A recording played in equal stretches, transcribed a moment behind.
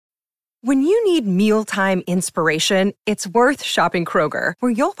When you need mealtime inspiration, it's worth shopping Kroger,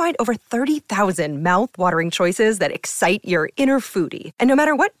 where you'll find over 30,000 mouth-watering choices that excite your inner foodie. And no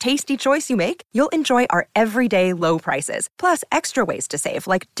matter what tasty choice you make, you'll enjoy our everyday low prices, plus extra ways to save,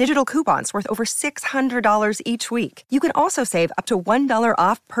 like digital coupons worth over $600 each week. You can also save up to $1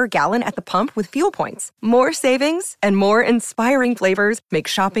 off per gallon at the pump with fuel points. More savings and more inspiring flavors make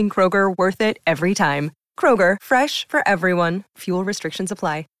shopping Kroger worth it every time. Kroger, fresh for everyone. Fuel restrictions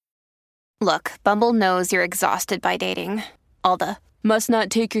apply. Look, Bumble knows you're exhausted by dating. All the, must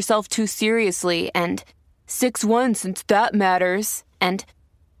not take yourself too seriously, and 6'1" since that matters, and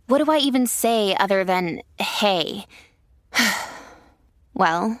what do I even say other than, hey?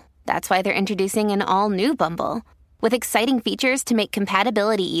 Well, that's why they're introducing an all-new Bumble, with exciting features to make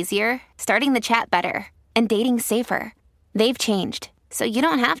compatibility easier, starting the chat better, and dating safer. They've changed, so you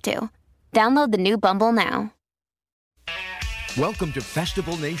don't have to. Download the new Bumble now. Welcome to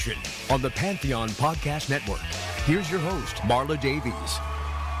Festival Nation on the Pantheon Podcast Network. Here's your host, Marla Davies.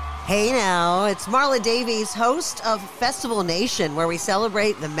 Hey now, it's Marla Davies, host of Festival Nation, where we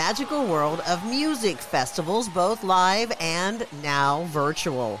celebrate the magical world of music festivals, both live and now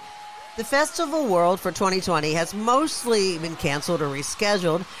virtual. The festival world for 2020 has mostly been canceled or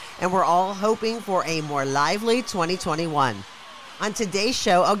rescheduled, and we're all hoping for a more lively 2021. On today's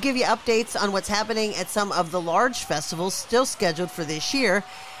show, I'll give you updates on what's happening at some of the large festivals still scheduled for this year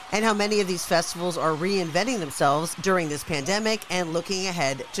and how many of these festivals are reinventing themselves during this pandemic and looking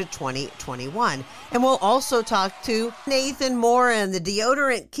ahead to 2021. And we'll also talk to Nathan Morin, the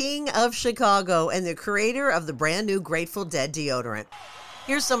deodorant king of Chicago and the creator of the brand new Grateful Dead deodorant.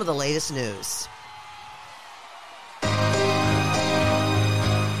 Here's some of the latest news.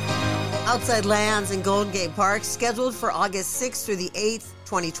 Outside Lands in Golden Gate Park, scheduled for August 6th through the 8th,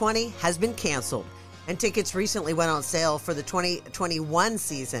 2020, has been canceled, and tickets recently went on sale for the 2021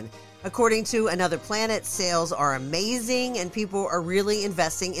 season. According to Another Planet, sales are amazing, and people are really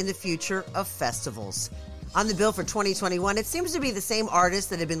investing in the future of festivals. On the bill for 2021, it seems to be the same artists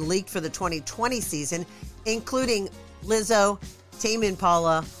that have been leaked for the 2020 season, including Lizzo, Tame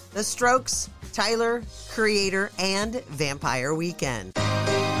Impala, The Strokes, Tyler, Creator, and Vampire Weekend.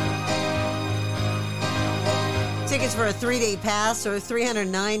 Tickets for a 3-day pass are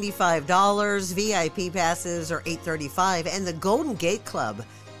 $395, VIP passes are $835, and the Golden Gate Club,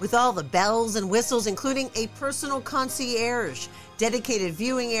 with all the bells and whistles, including a personal concierge, dedicated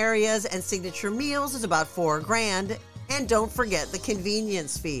viewing areas, and signature meals, is about $4,000. And don't forget the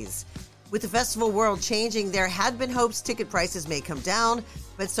convenience fees. With the festival world changing, there had been hopes ticket prices may come down,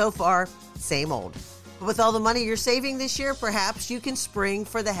 but so far, same old. But with all the money you're saving this year, perhaps you can spring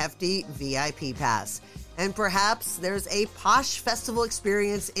for the hefty VIP pass. And perhaps there's a posh festival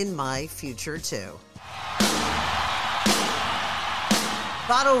experience in my future, too.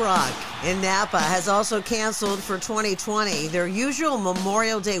 Bottle Rock in Napa has also canceled for 2020. Their usual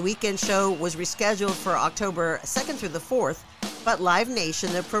Memorial Day weekend show was rescheduled for October 2nd through the 4th, but Live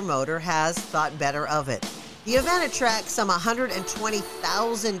Nation, the promoter, has thought better of it. The event attracts some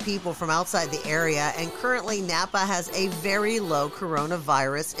 120,000 people from outside the area, and currently Napa has a very low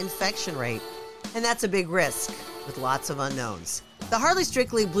coronavirus infection rate. And that's a big risk with lots of unknowns. The Harley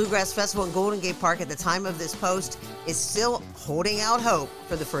Strictly Bluegrass Festival in Golden Gate Park at the time of this post is still holding out hope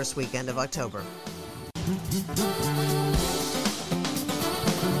for the first weekend of October.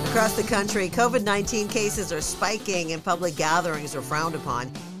 Across the country, COVID-19 cases are spiking and public gatherings are frowned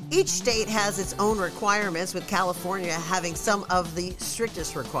upon. Each state has its own requirements, with California having some of the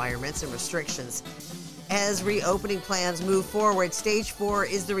strictest requirements and restrictions. As reopening plans move forward, Stage 4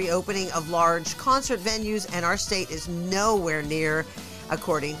 is the reopening of large concert venues, and our state is nowhere near,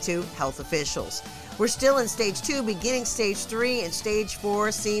 according to health officials. We're still in Stage 2, beginning Stage 3, and Stage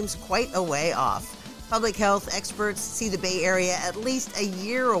 4 seems quite a way off. Public health experts see the Bay Area at least a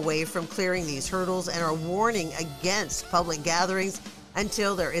year away from clearing these hurdles and are warning against public gatherings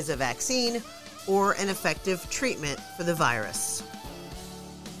until there is a vaccine or an effective treatment for the virus.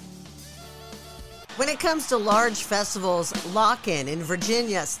 When it comes to large festivals, Lock-In in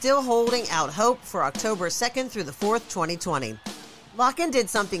Virginia still holding out hope for October 2nd through the 4th, 2020. Lock-In did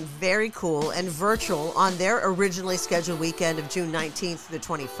something very cool and virtual on their originally scheduled weekend of June 19th through the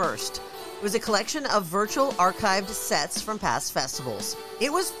 21st. It was a collection of virtual archived sets from past festivals.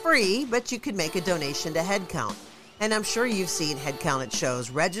 It was free, but you could make a donation to Headcount. And I'm sure you've seen Headcount at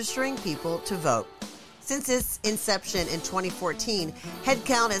shows registering people to vote. Since its inception in 2014,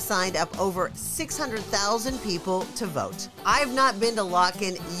 Headcount has signed up over 600,000 people to vote. I've not been to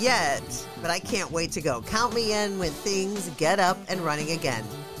Lock-In yet, but I can't wait to go. Count me in when things get up and running again.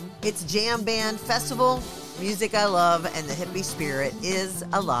 It's Jam Band Festival music I love, and the hippie spirit is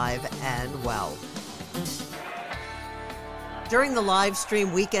alive and well. During the live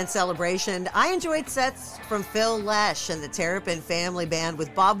stream weekend celebration, I enjoyed sets from Phil Lesh and the Terrapin Family Band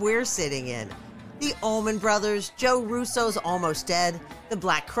with Bob Weir sitting in, the Allman Brothers, Joe Russo's Almost Dead, the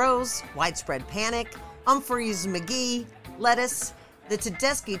Black Crowes, Widespread Panic, Humphreys McGee, Lettuce, the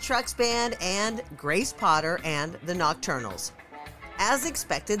Tedeschi Trucks Band, and Grace Potter and the Nocturnals. As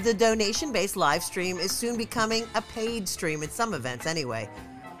expected, the donation-based live stream is soon becoming a paid stream in some events anyway.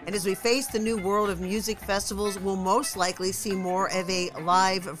 And as we face the new world of music festivals, we'll most likely see more of a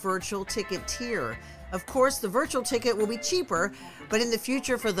live virtual ticket tier. Of course, the virtual ticket will be cheaper, but in the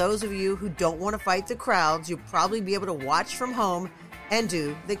future, for those of you who don't want to fight the crowds, you'll probably be able to watch from home and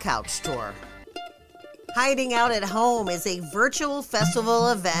do the couch tour. Hiding Out at Home is a virtual festival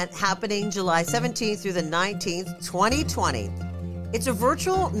event happening July 17th through the 19th, 2020. It's a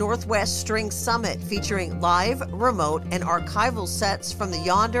virtual Northwest String Summit featuring live, remote, and archival sets from the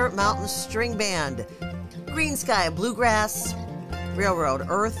Yonder Mountain String Band, Green Sky Bluegrass, Railroad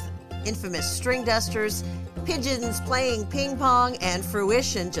Earth, Infamous String Dusters, Pigeons Playing Ping Pong, and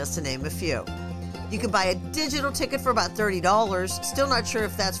Fruition, just to name a few. You can buy a digital ticket for about $30. Still not sure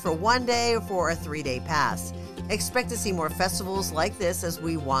if that's for one day or for a 3-day pass. Expect to see more festivals like this as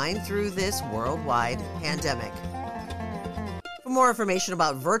we wind through this worldwide pandemic. For more information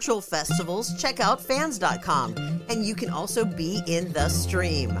about virtual festivals, check out fans.com, and you can also be in the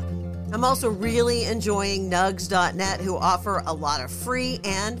stream. I'm also really enjoying nugs.net, who offer a lot of free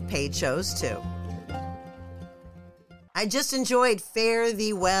and paid shows too. I just enjoyed Fare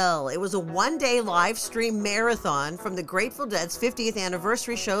Thee Well. It was a one-day live stream marathon from the Grateful Dead's 50th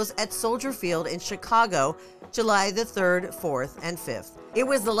anniversary shows at Soldier Field in Chicago, July the 3rd, 4th, and 5th. It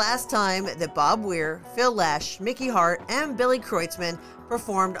was the last time that Bob Weir, Phil Lesh, Mickey Hart, and Billy Kreutzmann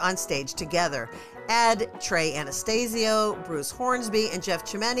performed on stage together. Add Trey Anastasio, Bruce Hornsby, and Jeff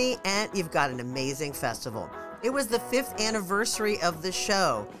Chimeni, and you've got an amazing festival. It was the 5th anniversary of the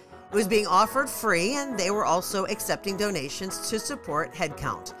show. It was being offered free, and they were also accepting donations to support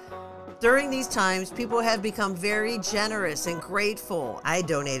Headcount. During these times, people have become very generous and grateful. I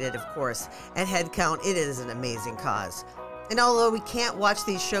donated, of course, and Headcount, it is an amazing cause. And although we can't watch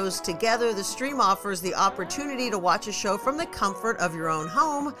these shows together, the stream offers the opportunity to watch a show from the comfort of your own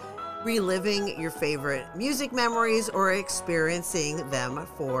home, reliving your favorite music memories or experiencing them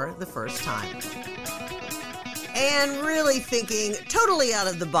for the first time. And really thinking totally out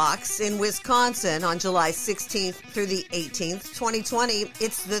of the box, in Wisconsin on July 16th through the 18th, 2020,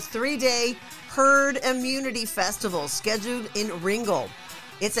 it's the 3-day Herd Immunity Festival scheduled in Ringgold.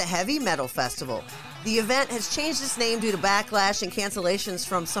 It's a heavy metal festival. The event has changed its name due to backlash and cancellations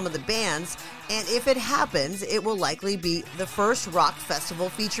from some of the bands, and if it happens, it will likely be the first rock festival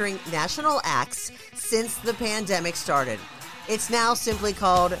featuring national acts since the pandemic started. It's now simply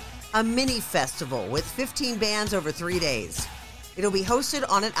called a mini festival with 15 bands over 3 days. It'll be hosted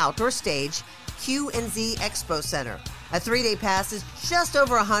on an outdoor stage, Q&Z Expo Center. A 3-day pass is just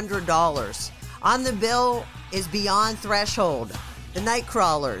over $100. On the bill is Beyond Threshold, The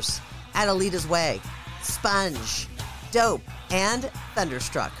Nightcrawlers, Adelita's Way, Sponge, Dope, and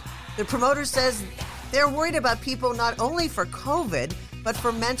Thunderstruck. The promoter says they're worried about people not only for COVID, but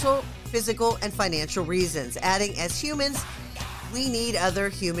for mental, physical, and financial reasons, adding, as humans, we need other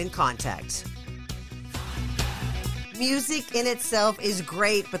human contact. Music in itself is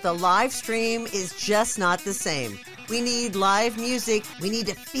great, but the live stream is just not the same. We need live music. We need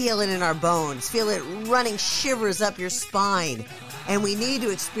to feel it in our bones, feel it running shivers up your spine. And we need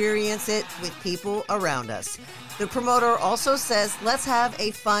to experience it with people around us. The promoter also says, let's have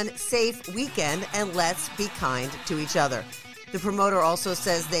a fun, safe weekend and let's be kind to each other. The promoter also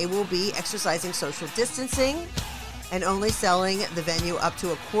says they will be exercising social distancing and only selling the venue up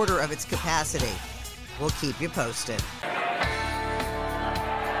to a quarter of its capacity. We'll keep you posted.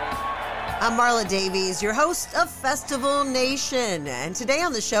 I'm Marla Davies, your host of Festival Nation. And today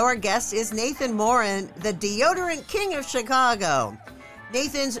on the show, our guest is Nathan Morin, the deodorant king of Chicago.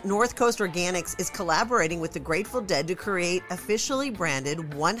 Nathan's North Coast Organics is collaborating with the Grateful Dead to create officially branded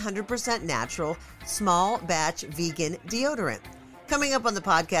 100% natural, small batch vegan deodorant. Coming up on the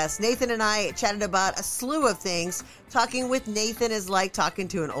podcast, Nathan and I chatted about a slew of things. Talking with Nathan is like talking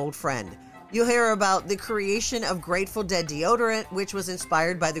to an old friend. You'll hear about the creation of Grateful Dead deodorant, which was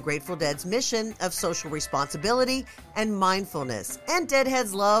inspired by the Grateful Dead's mission of social responsibility and mindfulness, and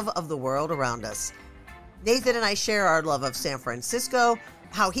Deadhead's love of the world around us. Nathan and I share our love of San Francisco,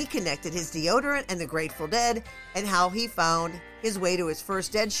 how he connected his deodorant and the Grateful Dead, and how he found his way to his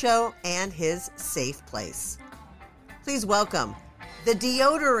first Dead show and his safe place. Please welcome the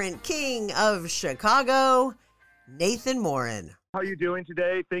deodorant king of Chicago, Nathan Morin. How are you doing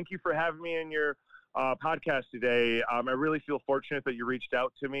today? Thank you for having me in your podcast today. I really feel fortunate that you reached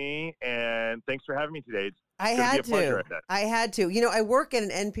out to me, and thanks for having me today. I had to. You know, I work at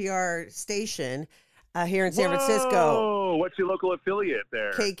an NPR station here in San Francisco. Oh, what's your local affiliate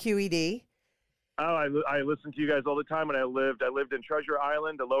there? KQED. Oh, I listen to you guys all the time when I lived in Treasure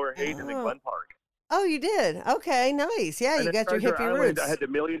Island, the Lower Haight, and the Glen Park. Oh, you did? Okay, nice. Yeah, and you got your hippie Island, roots. I had the $1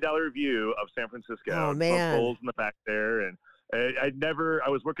 million view of San Francisco. Oh, man. Holes in the back there. And I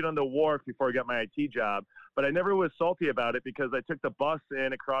was working on the wharf before I got my IT job, but I never was salty about it because I took the bus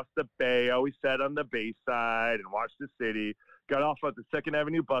in across the bay. I always sat on the bay side and watched the city, got off at the 2nd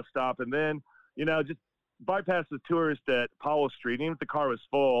Avenue bus stop, and then, you know, just bypassed the tourist at Powell Street. Even if the car was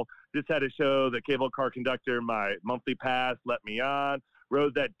full, just had to show the cable car conductor my monthly pass, let me on,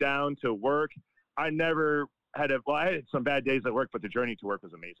 rode that down to work. I never had I had some bad days at work, but the journey to work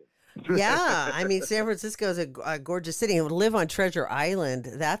was amazing. Yeah, I mean, San Francisco is a gorgeous city. And to live on Treasure Island,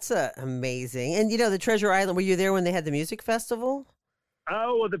 that's amazing. And, you know, the Treasure Island, were you there when they had the music festival?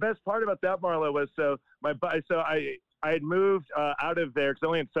 Oh, well, the best part about that, Marla, was I had moved out of there because I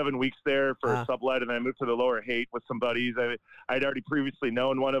only had 7 weeks there for a sublet, and then I moved to the Lower Haight with some buddies. I'd already previously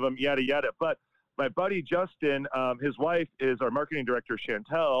known one of them, yada, yada. But my buddy Justin, his wife is our marketing director,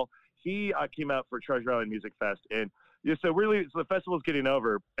 Chantel. He came out for Treasure Island Music Fest, and so the festival's getting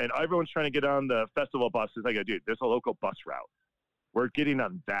over, and everyone's trying to get on the festival buses. I go, dude, there's a local bus route. We're getting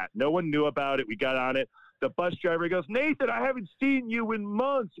on that. No one knew about it. We got on it. The bus driver goes, Nathan, I haven't seen you in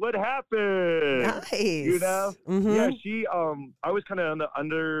months. What happened? Nice. You know? Mm-hmm. Yeah, I was kind of on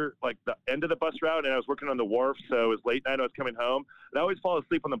the end of the bus route, and I was working on the wharf, so it was late night. I was coming home, and I always fall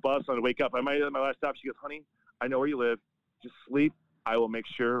asleep on the bus and I wake up. I might at my last stop. She goes, honey, I know where you live. Just sleep. I will make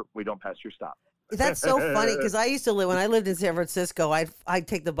sure we don't pass your stop. That's so funny because when I lived in San Francisco, I'd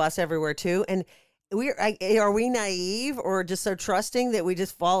take the bus everywhere too. And are we naive or just so trusting that we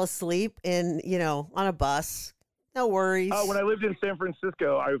just fall asleep on a bus? No worries. Oh, when I lived in San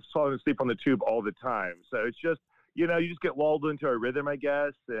Francisco, I was falling asleep on the tube all the time. So it's just, you just get lulled into a rhythm, I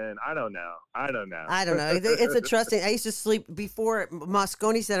guess. And I don't know. It's a trusting. I used to sleep before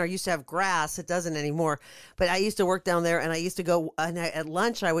Moscone Center used to have grass. It doesn't anymore. But I used to work down there, and I used to go, and at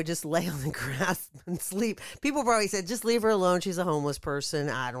lunch, I would just lay on the grass and sleep. People probably said, just leave her alone. She's a homeless person.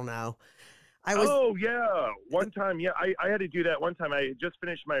 I don't know. Oh, yeah. One time, I had to do that one time. I just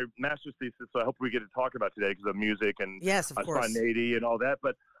finished my master's thesis, so I hope we get to talk about today because of music and yes, of course. Spontaneity and all that.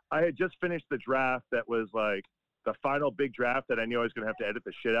 But I had just finished the draft that was like the final big draft that I knew I was going to have to edit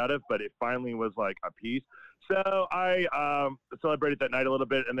the shit out of, but it finally was like a piece. So I celebrated that night a little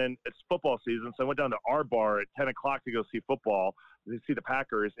bit, and then it's football season, so I went down to our bar at 10 o'clock to go see football, to see the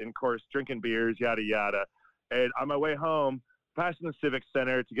Packers, and of course, drinking beers, yada, yada. And on my way home, passing the Civic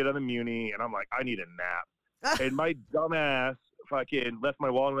Center to get on the Muni, and I'm like, I need a nap. And my dumbass fucking left my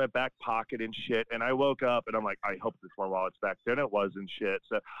wallet in my back pocket and shit, and I woke up, and I'm like, I hope this my wallet's back there, and it wasn't shit.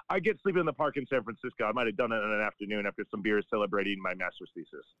 So I get sleeping in the park in San Francisco. I might have done it in an afternoon after some beers celebrating my master's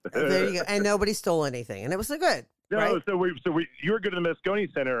thesis. There you go. And nobody stole anything, and it was so good. No, right? so you were good in the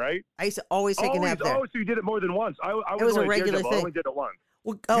Moscone Center, right? I used to always take a nap there. Oh, so you did it more than once. It was a regular thing. I only did it once.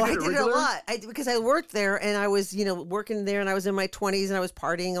 Well, I did it a lot because I worked there, and I was, working there, and I was in my 20s, and I was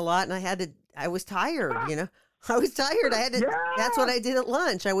partying a lot, and I was tired, I was tired. That's what I did at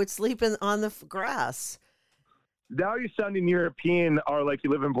lunch. I would sleep on the grass. Now you're sounding European, or like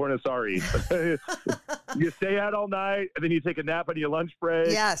you live in Buenos Aires. You stay out all night, and then you take a nap on your lunch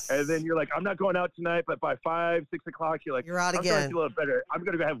break. Yes. And then you're like, I'm not going out tonight, but by 5, 6 o'clock, you're like, you're out I'm again. starting to feel a little better. I'm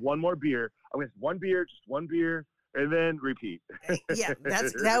going to go have one more beer. I'm going to have just one beer. And then repeat. Yeah,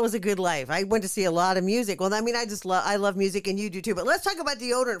 that was a good life. I went to see a lot of music. Well, I mean, I love music, and you do too. But let's talk about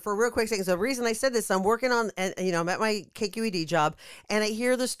deodorant for a real quick second. So the reason I said this, I'm working on, I'm at my KQED job, and I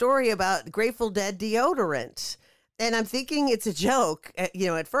hear the story about Grateful Dead deodorant. And I'm thinking it's a joke,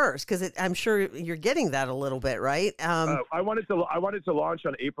 at first, because I'm sure you're getting that a little bit, right? I wanted to launch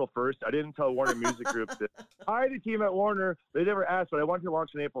on April 1st. I didn't tell Warner Music Group that. Hi, the team at Warner. They never asked, but I wanted to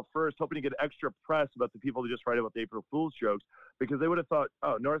launch on April 1st, hoping to get extra press about the people who just write about the April Fool's jokes, because they would have thought,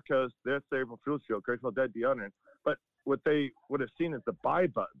 oh, North Coast, that's the April Fool's joke, Grateful Dead deodorant. But what they would have seen is the buy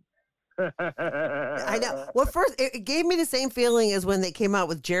button. I know. Well, first, it gave me the same feeling as when they came out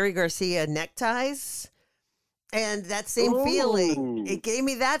with Jerry Garcia neckties. And that same feeling, it gave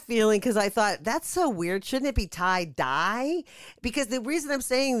me that feeling because I thought, that's so weird. Shouldn't it be tie-dye? Because the reason I'm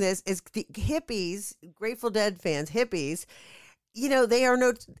saying this is the hippies, Grateful Dead fans, hippies, they are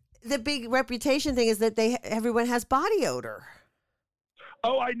the big reputation thing is that everyone has body odor.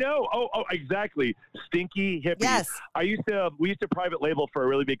 Oh, I know. Oh, exactly. Stinky hippies. Yes. We used to private label for a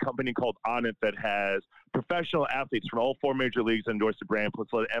really big company called Onnit that has professional athletes from all 4 major leagues endorse the brand, plus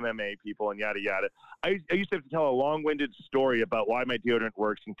a lot of MMA people and yada, yada. I used to have to tell a long-winded story about why my deodorant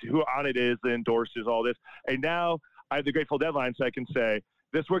works and who Onnit is that endorses all this. And now I have the Grateful Deadline, so I can say,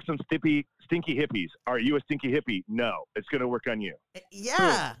 this works on stinky hippies. Are you a stinky hippie? No. It's going to work on you.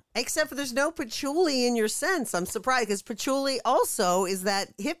 Yeah, except for there's no patchouli in your scents. I'm surprised because patchouli also is that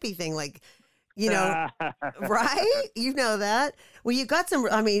hippie thing, like, you know, right? You know that. Well, you got some,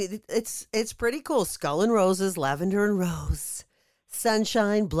 I mean, it's pretty cool. Skull and Roses, Lavender and Rose,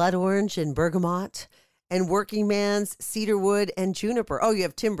 Sunshine, Blood Orange, and Bergamot, and Working Man's Cedarwood and Juniper. Oh, you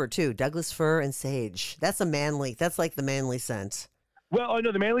have Timber too, Douglas Fir and Sage. That's like the manly scent. Well, I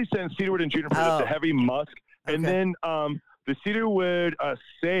know the manly scent, cedarwood and juniper, is a heavy musk. Okay. And then the cedarwood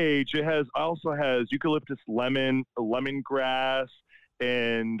sage, also has eucalyptus lemongrass,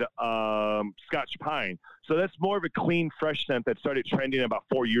 and Scotch pine. So that's more of a clean, fresh scent that started trending about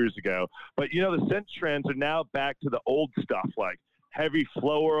 4 years ago. But, you know, the scent trends are now back to the old stuff, like heavy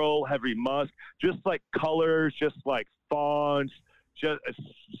floral, heavy musk, just like colors, just like fonts. Just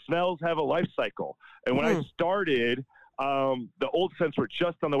smells have a life cycle. And when I started, the old scents were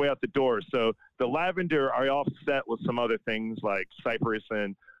just on the way out the door. So the lavender I offset with some other things like cypress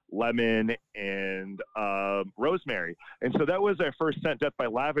and lemon and rosemary. And so that was our first scent, Death by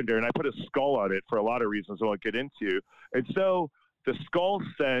Lavender. And I put a skull on it for a lot of reasons I won't get into. And so the skull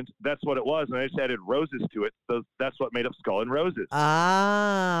scent, that's what it was. And I just added roses to it. So that's what made up Skull and Roses.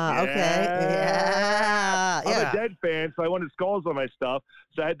 Ah, okay. Yeah. I'm a Dead fan, so I wanted skulls on my stuff.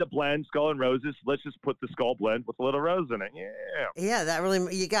 So I had to blend Skull and Roses. Let's just put the skull blend with a little rose in it. Yeah. Yeah, that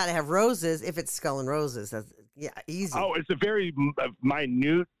really, you got to have roses if it's Skull and Roses. That's, easy. Oh, it's a very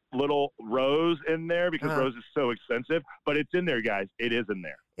minute little rose in there because rose is so expensive. But it's in there, guys. It is in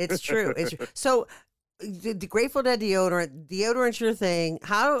there. It's true. It's true. So, the Grateful Dead deodorant's your thing.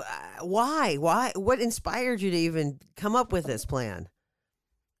 How, why, what inspired you to even come up with this plan?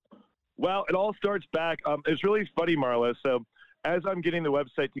 Well, it all starts back. It's really funny, Marla. So as I'm getting the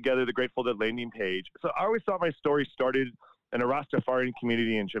website together, the Grateful Dead landing page. So I always thought my story started in a Rastafarian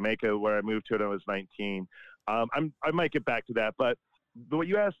community in Jamaica where I moved to when I was 19. I might get back to that, but what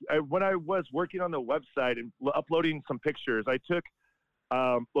you asked, when I was working on the website and uploading some pictures, I took,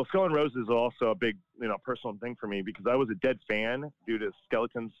 Skull and Roses is also a big, personal thing for me because I was a Dead fan due to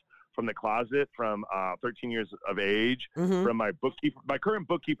Skeletons from the Closet from 13 years of age. From my bookkeeper. My current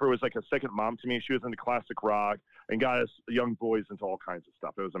bookkeeper was like a second mom to me. She was into classic rock and got us young boys into all kinds of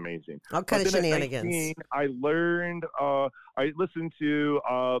stuff. It was amazing. All kind of shenanigans. At 19, I learned, I listened to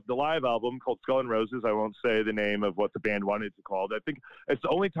the live album called Skull and Roses. I won't say the name of what the band wanted to call it. I think it's the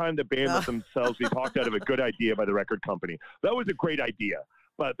only time the band let themselves be talked out of a good idea by the record company. That was a great idea.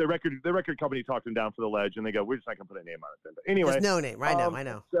 But the record company talked them down for the ledge, and they go, we're just not going to put a name on it then. But anyway. There's no name. I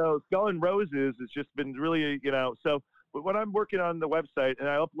know. So Skull and Roses has just been really, so when I'm working on the website, and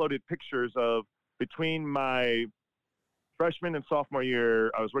I uploaded pictures of between my freshman and sophomore year,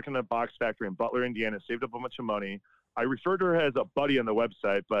 I was working at a box factory in Butler, Indiana, saved up a bunch of money. I referred to her as a buddy on the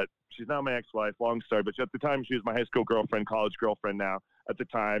website, but she's now my ex-wife, long story. But at the time, she was my high school girlfriend, college girlfriend now at the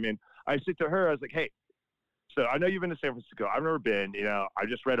time. And I said to her, I was like, hey, so I know you've been to San Francisco. I've never been. I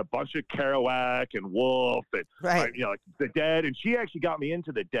just read a bunch of Kerouac and Wolf and like the Dead, and she actually got me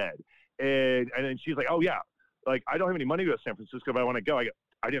into the Dead. And then she's like, "Oh yeah, like I don't have any money to go to San Francisco, but I want to go."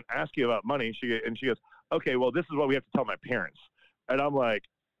 I didn't ask you about money. She goes, "Okay, well this is what we have to tell my parents." And I'm like,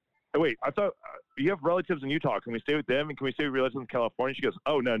 "Wait, I thought you have relatives in Utah. Can we stay with them? And can we stay with relatives in California?" She goes,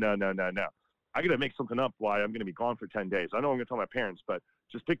 "Oh no. I got to make something up why I'm going to be gone for 10 days. I know I'm going to tell my parents, but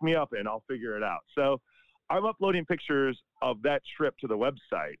just pick me up and I'll figure it out." So I'm uploading pictures of that trip to the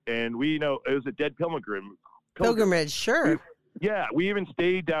website, and it was a Dead pilgrimage. Sure. We even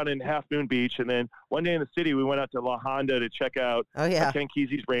stayed down in Half Moon Beach, and then one day in the city, we went out to La Honda to check out Ken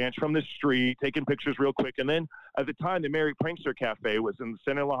Kesey's ranch from the street, taking pictures real quick. And then at the time, the Merry Prankster Cafe was in the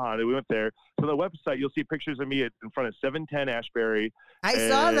center of La Honda. We went there. So the website, you'll see pictures of me in front of 710 Ashbury. I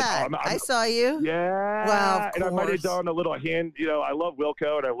saw that. I saw you. Yeah. Wow, of and course. I might have done a little hand, I love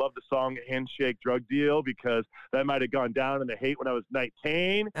Wilco, and I love the song Handshake Drug Deal because that might have gone down in the hate when I was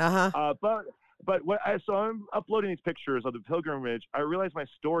 19. But so I'm uploading these pictures of the pilgrimage. I realized my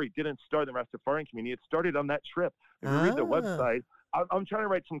story didn't start in the Rastafarian community. It started on that trip. If you read the website, I'm trying to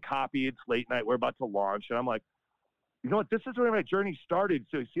write some copy. It's late night. We're about to launch. And I'm like, you know what? This is where my journey started.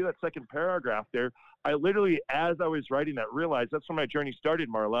 So you see that second paragraph there? I literally, as I was writing that, realized that's where my journey started,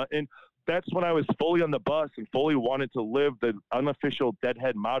 Marla. And that's when I was fully on the bus and fully wanted to live the unofficial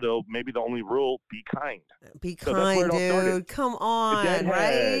Deadhead motto. Maybe the only rule: be kind. Be So that's where kind, it all started. dude. Come on, Deadhead.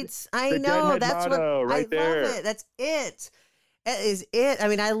 right? I The know. Deadhead That's motto what right I there. love it. That's it. That is it. I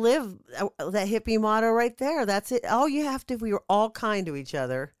mean, I live that hippie motto right there. That's it. All you have to, we were all kind to each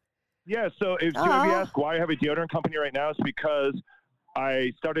other. Yeah, so if you ask why I have a deodorant company right now, it's because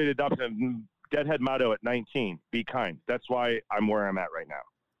I started adopting a Deadhead motto at 19, be kind. That's why I'm where I'm at right now.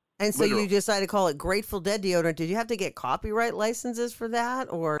 And so Literal. you decided to call it Grateful Dead deodorant. Did you have to get copyright licenses for that,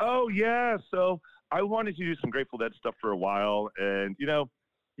 or? Oh, yeah, so I wanted to do some Grateful Dead stuff for a while, and,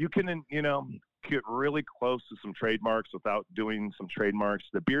 you can, get really close to some trademarks without doing some trademarks.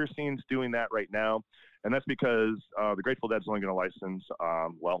 The beer scene's doing that right now, and that's because the Grateful Dead's only going to license,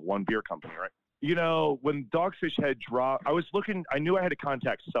 one beer company, right? When Dogfish Head dropped, I knew I had to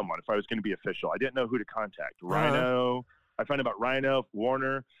contact someone if I was going to be official. I didn't know who to contact. Rhino. I found out about Rhino,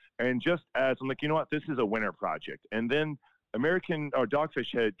 Warner, and just as I'm like, you know what, this is a winter project. And then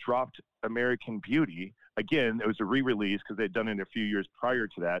Dogfish Head dropped American Beauty. Again, it was a re-release because they'd done it a few years prior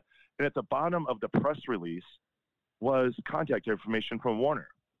to that. And at the bottom of the press release was contact information from Warner.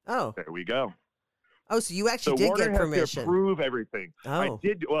 Oh. There we go. Oh, so you actually did Warner get permission. has to approve everything. Oh. I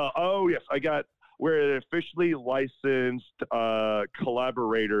did. Well, yes. We're an officially licensed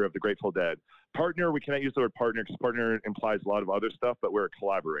collaborator of the Grateful Dead. Partner, we cannot use the word partner because partner implies a lot of other stuff, but we're a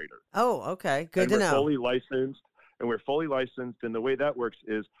collaborator. Oh, okay. Good to know. We're fully licensed. And the way that works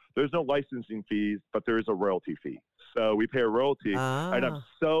is there's no licensing fees, but there is a royalty fee. So we pay a royalty. And I'm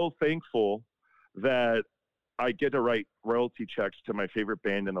so thankful that I get to write royalty checks to my favorite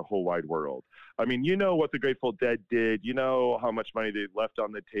band in the whole wide world. I mean, you know what the Grateful Dead did. You know how much money they left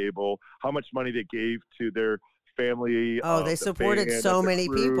on the table, how much money they gave to their family. Oh, they supported so many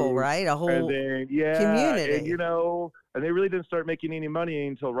people, right? A whole community. And they really didn't start making any money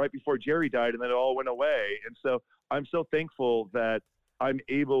until right before Jerry died, and then it all went away. And so I'm so thankful that I'm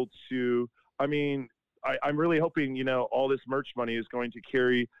able to, I'm really hoping, all this merch money is going to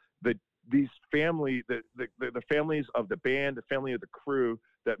carry the families of the band, the family of the crew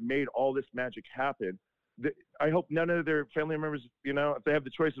that made all this magic happen. I hope none of their family members, if they have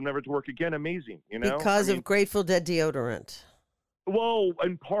the choice of never to work again, amazing, Because of Grateful Dead deodorant. Well,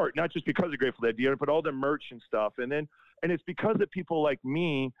 in part, not just because of Grateful Dead deodorant, but all the merch and stuff. And it's because of people like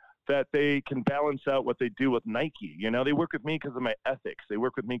me that they can balance out what they do with Nike. They work with me because of my ethics. They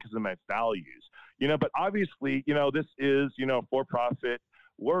work with me because of my values, but obviously, this is, a for-profit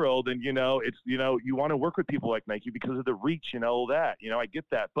world. And, it's, you want to work with people like Nike because of the reach and all that, I get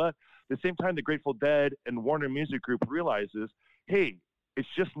that. But at the same time, the Grateful Dead and Warner Music Group realizes, hey, it's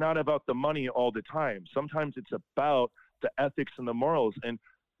just not about the money all the time. Sometimes it's about the ethics and the morals. And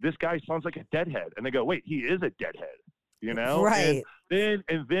this guy sounds like a deadhead. And they go, wait, he is a deadhead, Right.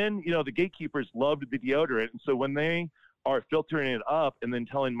 And then, the gatekeepers loved the deodorant. And so when they are filtering it up and then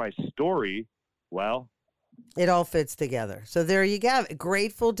telling my story, well, it all fits together. So there you go.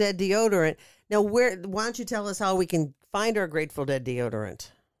 Grateful Dead deodorant. Now, why don't you tell us how we can find our Grateful Dead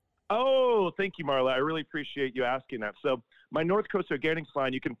deodorant? Oh, thank you, Marla. I really appreciate you asking that. So my North Coast Organics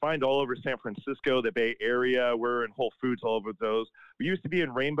line, you can find all over San Francisco, the Bay Area. We're in Whole Foods all over those. We used to be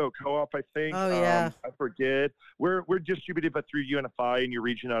in Rainbow Co-op, I think. Oh, yeah. I forget. We're distributed through UNFI in your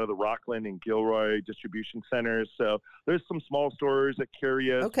region out of the Rockland and Gilroy distribution centers. So there's some small stores that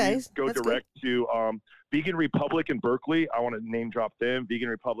carry us. Okay. We go direct to Vegan Republic in Berkeley. I want to name drop them. Vegan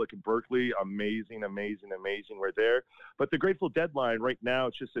Republic in Berkeley. Amazing, amazing, amazing. We're there. But the Grateful Dead line right now,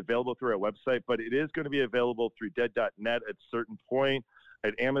 it's just available through our website, but it is going to be available through dead.net at a certain point,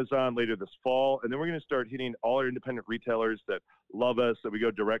 at Amazon later this fall. And then we're going to start hitting all our independent retailers that love us, that we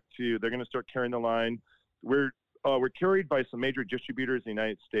go direct to. They're going to start carrying the line. We're carried by some major distributors in the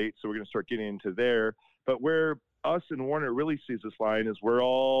United States, so we're going to start getting into there. But where us and Warner really sees this line is where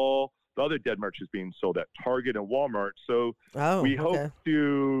all the other Dead merch is being sold at Target and Walmart. So we hope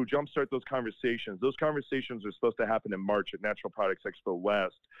to jumpstart those conversations. Those conversations are supposed to happen in March at Natural Products Expo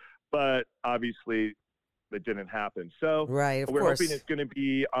West, but obviously that didn't happen. So we're hoping it's going to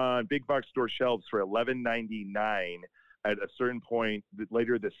be on big box store shelves for $11.99 at a certain point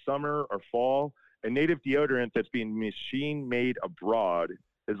later this summer or fall. And native deodorant that's being machine made abroad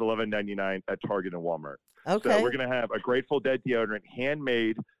is $11.99 at Target and Walmart. Okay. So we're going to have a Grateful Dead deodorant,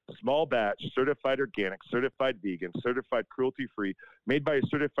 handmade, small batch, certified organic, certified vegan, certified cruelty-free, made by a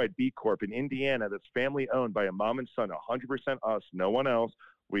certified B Corp in Indiana that's family-owned by a mom and son, 100% us, no one else.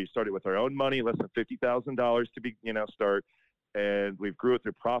 We started with our own money, less than $50,000 to start, and we've grew it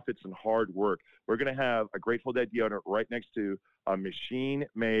through profits and hard work. We're going to have a Grateful Dead deodorant right next to a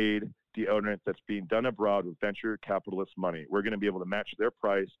machine-made deodorant that's being done abroad with venture capitalist money. We're going to be able to match their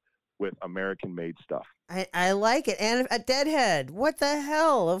price with American-made stuff. I like it. And a Deadhead. What the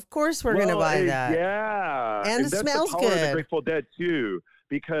hell? Of course we're going to buy that. Yeah. And it that's smells the power good. of the Grateful Dead, too,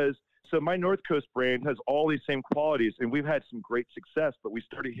 because so my North Coast brand has all these same qualities, and we've had some great success, but we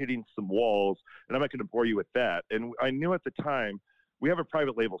started hitting some walls, and I'm not going to bore you with that. And I knew at the time we have a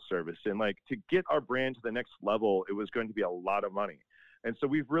private label service, and like to get our brand to the next level, it was going to be a lot of money. And so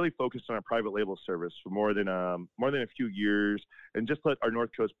we've really focused on our private label service for more than a few years, and just let our North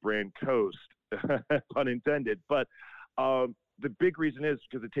Coast brand coast, pun intended. But the big reason is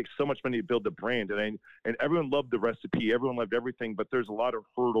because it takes so much money to build the brand, and everyone loved the recipe, everyone loved everything, but there's a lot of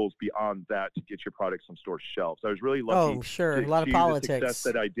hurdles beyond that to get your products on store shelves. I was really lucky. Oh, sure, to a lot of achieve politics. the success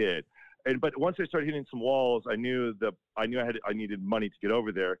that I did. But once I started hitting some walls, I knew I needed money to get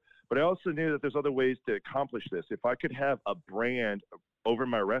over there. But I also knew that there's other ways to accomplish this. If I could have a brand over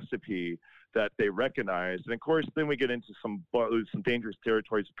my recipe that they recognize, and of course, then we get into some dangerous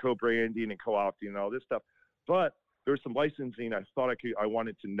territories of co-branding and co-opting and all this stuff. But there was some licensing I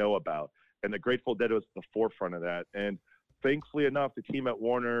wanted to know about, and the Grateful Dead was at the forefront of that. And thankfully enough, the team at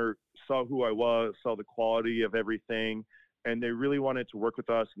Warner saw who I was, saw the quality of everything, and they really wanted to work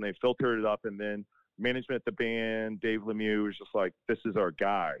with us, and they filtered it up. And then management at the band, Dave Lemieux, was just like, "This is our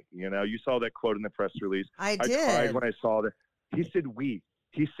guy." You know, you saw that quote in the press release. I did. I cried when I saw that. He said "we."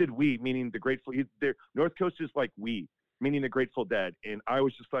 He said "we," meaning the Grateful. North Coast is like "we," meaning the Grateful Dead, and I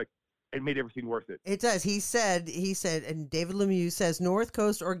was just like, it made everything worth it. It does. He said, and David Lemieux says, North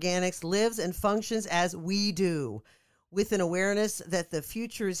Coast Organics lives and functions as we do, with an awareness that the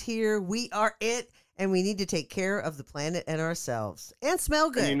future is here. We are it, and we need to take care of the planet and ourselves. And smell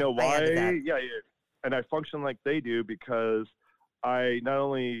good. And you know why? Yeah. And I function like they do because I not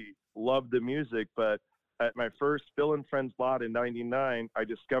only love the music, but at my first Phil and Friends lot in '99, I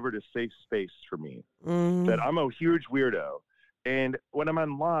discovered a safe space for me. Mm-hmm. That I'm a huge weirdo. And when I'm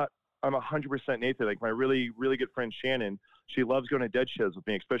on lot, I'm 100% Nathan. Like my really, really good friend Shannon, she loves going to Dead shows with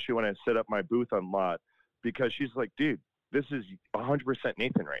me, especially when I set up my booth on lot, because she's like, "Dude, this is 100%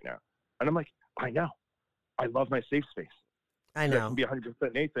 Nathan right now." And I'm like, "I know. I love my safe space. I know. I can be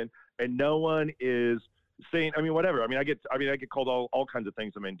 100% Nathan." And no one is saying, whatever. I get called all kinds of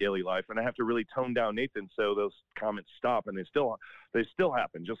things in my daily life, and I have to really tone down Nathan so those comments stop, and they still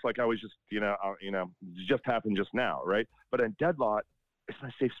happen. Just like I was just, just happened just now, right? But in Dead Lot, it's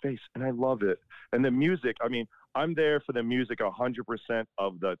my safe space, and I love it. And the music, I'm there for the music 100%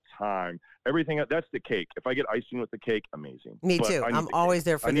 of the time. Everything, that's the cake. If I get icing with the cake, amazing. Me too. I'm always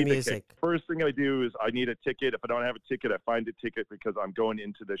there for the music. First thing I do is I need a ticket. If I don't have a ticket, I find a ticket because I'm going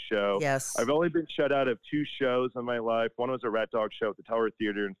into the show. Yes. I've only been shut out of 2 shows in my life. One was a Rat Dog show at the Tower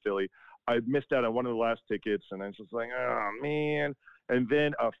Theater in Philly. I missed out on one of the last tickets, and I was just like, oh, man. And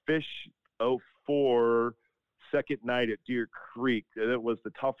then a Fish 04 second night at Deer Creek. It was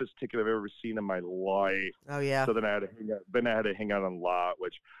the toughest ticket I've ever seen in my life. Oh yeah. So then I had to hang out on lot,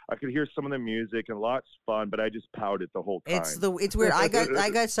 which I could hear some of the music, and lot's fun, but I just pouted the whole time. It's weird. I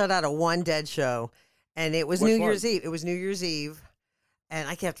got shut out of one Dead show, and it was New Year's Eve. It was New Year's Eve, and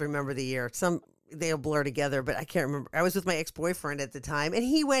I can't remember the year. They'll blur together, but I can't remember. I was with my ex-boyfriend at the time, and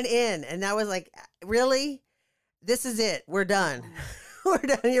he went in, and I was like, "Really? This is it. We're done." We're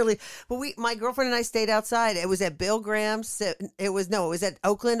done here. But my girlfriend and I stayed outside. It was at Bill Graham's. It was at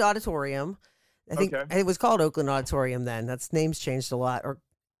Oakland Auditorium. I think it was called Oakland Auditorium then. That's names changed a lot. Or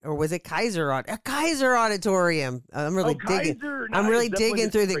was it Kaiser Auditorium? I'm really digging. Nice. I'm really digging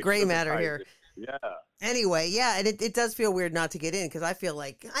through the gray matter here. Yeah. Anyway, yeah, and it does feel weird not to get in because I feel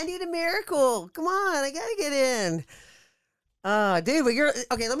like I need a miracle. Come on, I gotta get in. Dude, but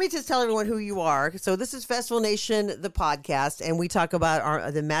okay. Let me just tell everyone who you are. So this is Festival Nation, the podcast, and we talk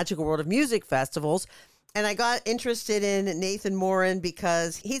about the magical world of music festivals. And I got interested in Nathan Morin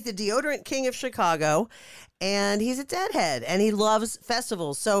because he's the deodorant king of Chicago, and he's a Deadhead, and he loves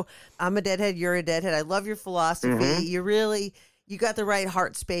festivals. So I'm a Deadhead. You're a Deadhead. I love your philosophy. Mm-hmm. You got the right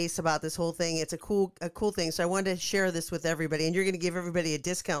heart space about this whole thing. It's a cool thing. So I wanted to share this with everybody, and you're going to give everybody a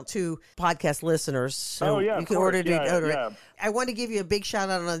discount to podcast listeners. So you can order deodorant. Yeah. I want to give you a big shout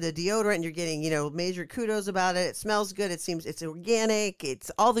out on the deodorant. You're getting, major kudos about it. It smells good. It seems it's organic. It's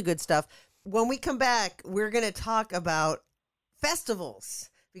all the good stuff. When we come back, we're going to talk about festivals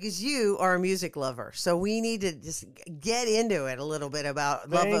because you are a music lover. So we need to just get into it a little bit about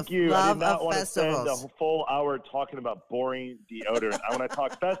love of festivals. I did not want to spend a full hour talking about boring deodorant. I want to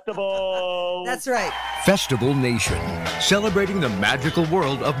talk festivals. That's right. Festival Nation, celebrating the magical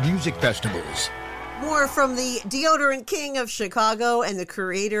world of music festivals. More from the deodorant king of Chicago and the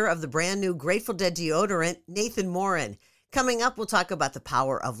creator of the brand new Grateful Dead deodorant, Nathan Morin. Coming up, we'll talk about the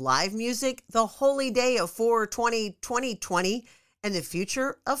power of live music, the holy day of 4/20/2020, and the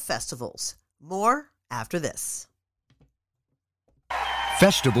future of festivals. More after this.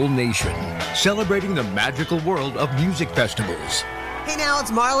 Festival Nation, celebrating the magical world of music festivals. Hey now,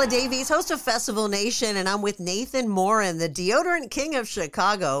 it's Marla Davies, host of Festival Nation, and I'm with Nathan Morin, the deodorant king of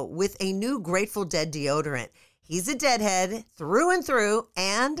Chicago, with a new Grateful Dead deodorant. He's a Deadhead through and through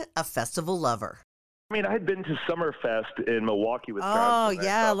and a festival lover. I mean, I had been to Summerfest in Milwaukee, Wisconsin. Oh,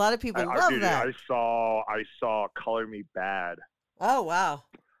 yeah, a lot of people love that. I saw Color Me Bad. Oh, wow.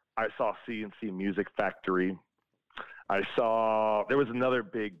 I saw CNC Music Factory. There was another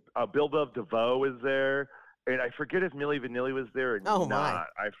big, Bill Dove DeVoe was there, and I forget if Milli Vanilli was there or not. My.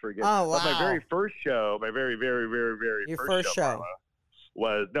 I forget. Oh, wow. But my very first show, my very, very, very, very Your first show.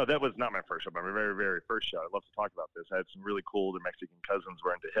 That was not my first show, but my very, very first show. I'd love to talk about this. I had some really cool older Mexican cousins who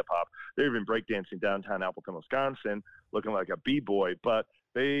were into hip hop. They were even breakdancing downtown Appleton, Wisconsin, looking like a b-boy. But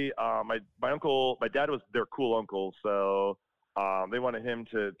they, my dad was their cool uncle, so they wanted him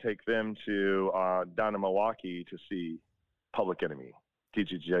to take them to down to Milwaukee to see Public Enemy,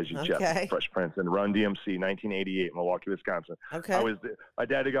 Teach It Jazzy Jeff, Fresh Prince, and Run DMC, 1988, Milwaukee, Wisconsin. Okay. My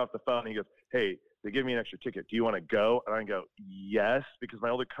dad got off the phone and he goes, "Hey, they give me an extra ticket. Do you want to go?" And I go, "Yes," because my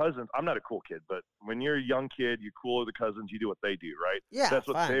older cousins, I'm not a cool kid, but when you're a young kid, you cool the cousins, you do what they do, right? Yeah. That's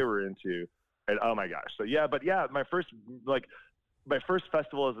what they were into. And oh my gosh. So my first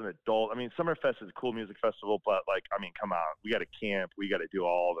festival as an adult, I mean, Summerfest is a cool music festival, but come on, we got to camp. We got to do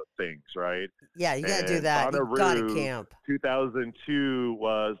all the things, right? Yeah, you got to do that. You got to camp. 2002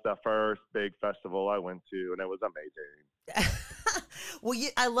 was the first big festival I went to, and it was amazing. Well,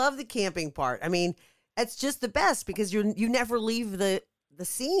 I love the camping part. I mean, it's just the best because you never leave the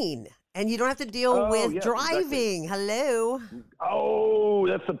scene, and you don't have to deal with driving. Exactly. Hello. Oh,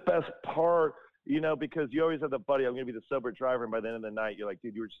 that's the best part. Because you always have the buddy, I'm going to be the sober driver, and by the end of the night, you're like,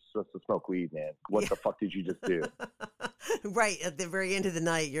 dude, you were just supposed to smoke weed, man. What the fuck did you just do? Right. At the very end of the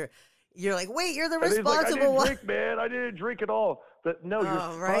night, you're like, wait, you're the responsible one. I didn't one. drink, man. I didn't drink at all. But no,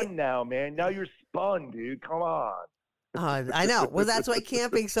 you're spun now, man. Now you're spun, dude. Come on. I know. Well, that's why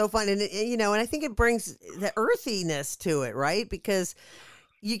camping's so fun. And, and I think it brings the earthiness to it, right? Because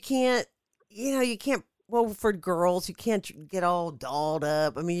you can't, well, for girls, you can't get all dolled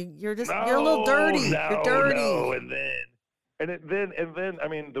up. I mean, you're a little dirty. You're dirty. No, and then, I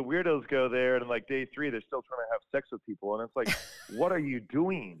mean, the weirdos go there, and like day 3, they're still trying to have sex with people, and it's like, what are you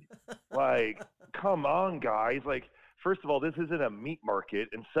doing? Like, come on, guys. Like, first of all, this isn't a meat market,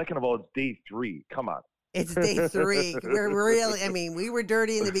 and second of all, it's day 3. Come on. It's day 3. We're really, I mean, we were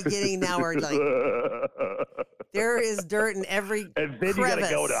dirty in the beginning. Now we're like, there is dirt in every And then crevice. You got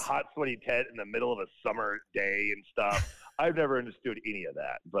to go to a hot, sweaty tent in the middle of a summer day and stuff. I've never understood any of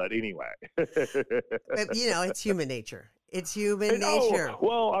that. But anyway. But, it's human nature. It's human nature.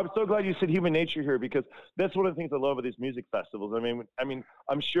 Well, I'm so glad you said human nature here because that's one of the things I love about these music festivals. I mean,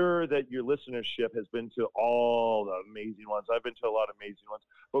 I'm sure that your listenership has been to all the amazing ones. I've been to a lot of amazing ones.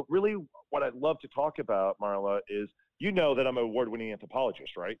 But really what I'd love to talk about, Marla, is that I'm an award-winning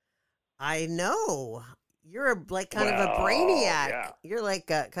anthropologist, right? I know. You're kind of a brainiac. Yeah. You're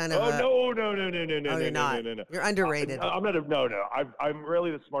like a kind of no. You're not. You're underrated. I'm not no. I'm really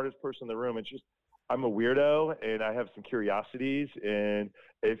the smartest person in the room. It's just I'm a weirdo and I have some curiosities. And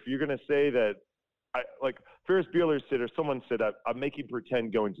if you're going to say that, Ferris Bueller said, or someone said, I'm making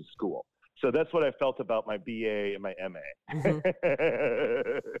pretend going to school. So that's what I felt about my BA and my MA. Mm-hmm.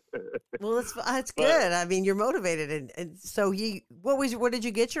 Well, that's good. I mean, you're motivated. And so what did you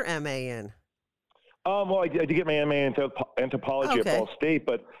get your MA in? Well, I did get my MA in anthropology at Ball State,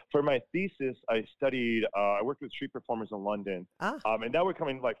 but for my thesis, I studied, I worked with street performers in London. And now we're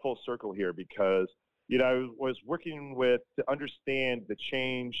coming full circle here because, I was working to understand the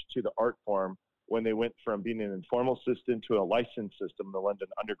change to the art form when they went from being an informal system to a licensed system in the London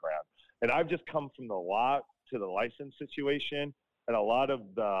Underground. And I've just come from the lot to the license situation. And a lot of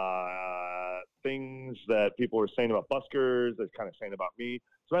the things that people were saying about buskers, they're kind of saying about me.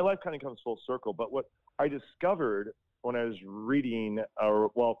 So my life kind of comes full circle. But what I discovered when I was reading,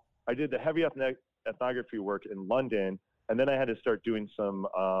 I did the heavy ethnography work in London, and then I had to start doing some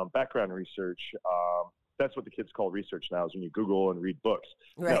background research. That's what the kids call research now, is when you Google and read books.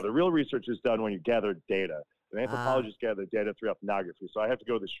 Right. Now, the real research is done when you gather data. And anthropologists gather data through ethnography. So I have to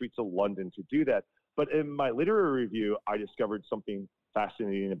go to the streets of London to do that. But in my literary review, I discovered something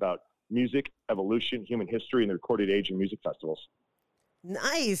fascinating about music, evolution, human history, and the recorded age in music festivals.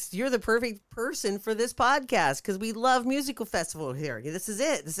 Nice. You're the perfect person for this podcast because we love musical festivals here. This is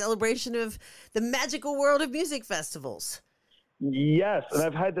it, the celebration of the magical world of music festivals. Yes, and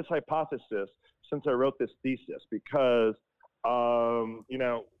I've had this hypothesis since I wrote this thesis because, I'm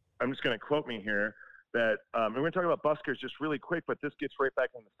just going to quote me here. that, and we're going to talk about buskers just really quick, but this gets right back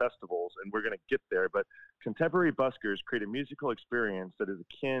into festivals, and we're going to get there. But contemporary buskers create a musical experience that is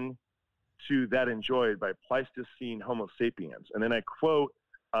akin to that enjoyed by Pleistocene Homo sapiens. And then I quote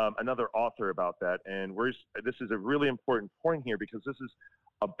another author about that, and this is a really important point here because this is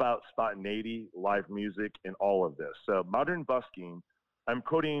about spontaneity, live music, and all of this. So modern busking, I'm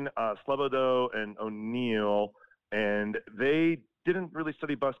quoting Slobodo and O'Neill, and they didn't really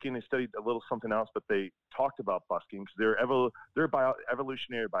study busking. They studied a little something else, but they talked about busking because they're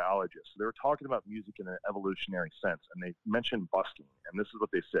evolutionary biologists. So they were talking about music in an evolutionary sense, and they mentioned busking, and this is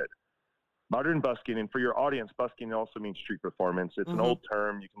what they said. Modern busking, and for your audience, busking also means street performance. It's an old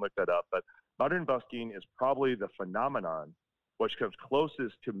term. You can look that up. But modern busking is probably the phenomenon which comes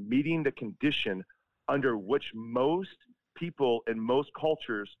closest to meeting the condition under which most people in most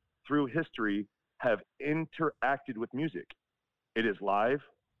cultures through history have interacted with music. It is live,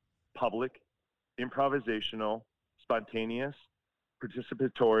 public, improvisational, spontaneous,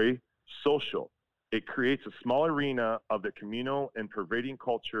 participatory, social. It creates a small arena of the communal and pervading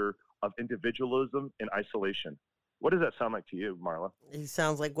culture of individualism and isolation. What does that sound like to you, Marla? It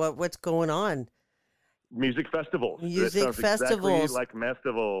sounds like what's going on. Music festivals. Music festivals, exactly like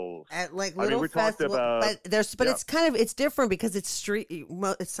festivals. At like little festivals, but it's different because it's street.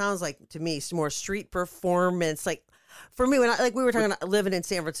 It sounds like to me more street performance. Like for me, when we were talking living in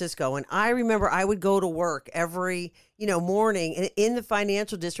San Francisco, and I remember I would go to work every morning, and in the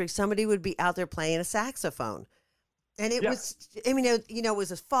financial district, somebody would be out there playing a saxophone. And it was, it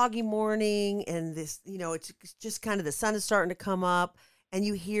was a foggy morning, and this, it's just kind of the sun is starting to come up, and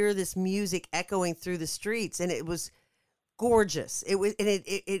you hear this music echoing through the streets, and it was gorgeous. It was, and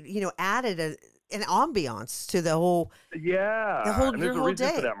it added an ambiance to the whole, and there's a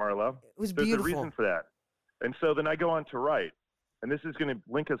reason for that, Marlo. It was beautiful. There's a reason for that. And so then I go on to write, and this is going to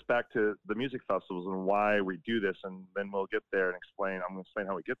link us back to the music festivals and why we do this, and then we'll get there and explain. I'm going to explain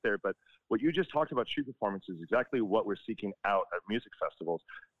how we get there. But what you just talked about, street performance, is exactly what we're seeking out at music festivals.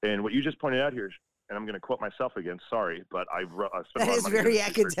 And what you just pointed out here, and I'm going to quote myself again, sorry, but I've spent that a lot is of money very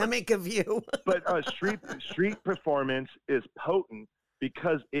academic of you. But street performance is potent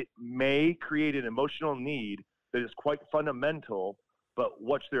because it may create an emotional need that is quite fundamental, but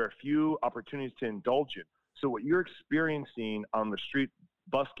which there are few opportunities to indulge in. So what you're experiencing on the street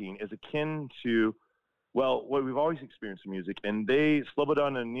busking is akin to, well, what we've always experienced in music. And Slobodan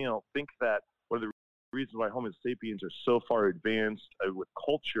and O'Neill think that one of the reasons why Homo sapiens are so far advanced with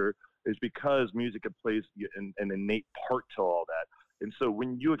culture is because music plays an innate part to all that. And so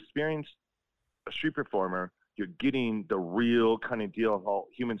when you experience a street performer, you're getting the real kind of deal of how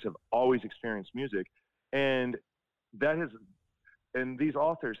humans have always experienced music. And these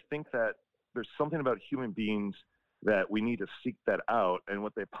authors think that there's something about human beings that we need to seek that out. And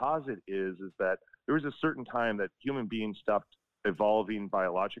what they posit is that there was a certain time that human beings stopped evolving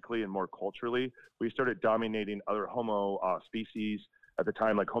biologically and more culturally. We started dominating other Homo species at the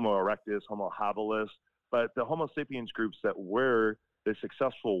time, like Homo erectus, Homo habilis. But the Homo sapiens groups that were the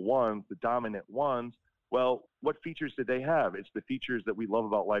successful ones, the dominant ones, well, what features did they have? It's the features that we love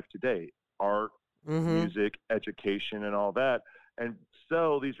about life today: art, music, education, and all that. And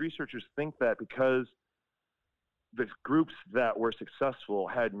so these researchers think that because the groups that were successful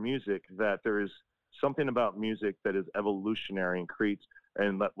had music, that there is something about music that is evolutionary and creates,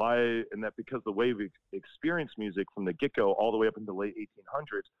 and that because the way we experience music from the get-go all the way up into the late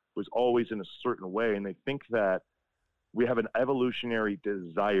 1800s was always in a certain way, and they think that we have an evolutionary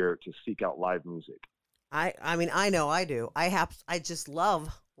desire to seek out live music. I mean, I know I do.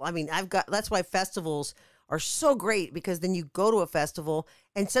 That's why festivals are so great, because then you go to a festival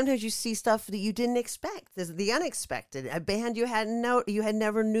and sometimes you see stuff that you didn't expect. There's the unexpected, a band you had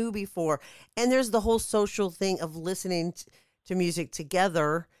never knew before. And there's the whole social thing of listening to music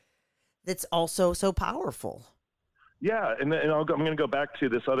together that's also so powerful. Yeah, and I'm going to go back to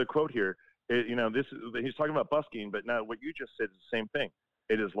this other quote here. He's talking about busking, but now what you just said is the same thing.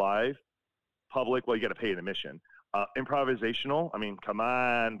 It is live, public. Well, you got to pay an admission. Improvisational. I mean, come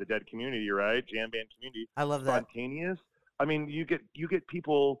on, the Dead community, right? Jam band community. I love that. Spontaneous. I mean, you get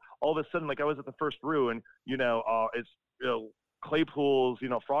people all of a sudden. Like I was at the first brew, and it's Claypool's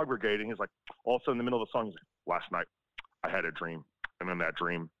Frog Brigade, and he's like, all of a sudden in the middle of the song, he's like, last night I had a dream, and in that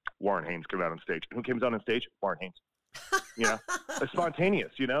dream, Warren Haynes came out on stage. And who came out on stage? Warren Haynes. A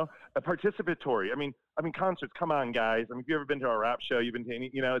spontaneous, a participatory. I mean, concerts. Come on, guys. I mean, if you've ever been to a rap show, you've been to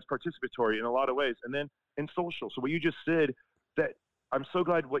it's participatory in a lot of ways, and then in social. So what you just said, that I'm so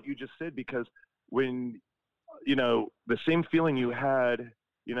glad what you just said, because when the same feeling you had,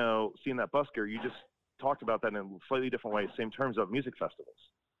 seeing that busker, you just talked about that in a slightly different way. Same terms of music festivals.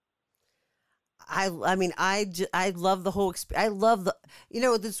 I mean, I love the whole I love the,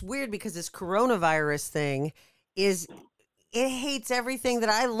 it's weird because this coronavirus thing it hates everything that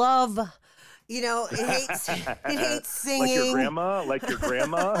I love. It hates singing. Like your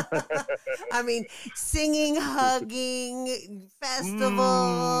grandma. I mean, singing, hugging,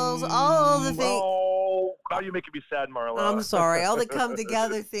 festivals, all the things. Oh, now you're making me sad, Marla. I'm sorry. All the come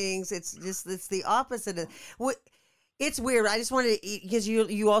together things. It's the opposite of what. It's weird. I just wanted to, because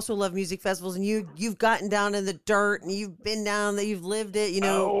you also love music festivals, and you've gotten down in the dirt, and you've been down there, you've lived it. You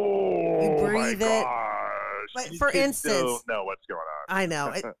breathe it. But These for kids instance, don't know what's going on. I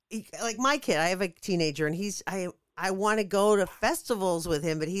know. Like my kid, I have a teenager, and I want to go to festivals with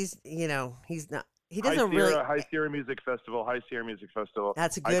him, but he's not. He doesn't really. High Sierra Music Festival.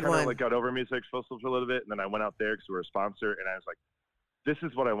 That's a I good one. I got over music festivals for a little bit, and then I went out there because we were a sponsor, and I was like, this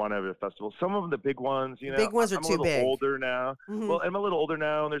is what I want out of a festival. Some of them, the big ones, big ones are I'm too big. I'm a little older now. Mm-hmm. Well, I'm a little older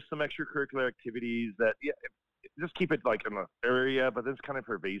now, and there's some extracurricular activities that, just keep it like in the area, but it's kind of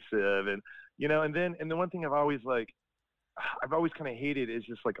pervasive, and and the one thing I've always kind of hated is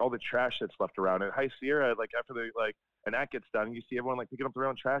just like all the trash that's left around at High Sierra. Like after an act gets done, you see everyone like picking up their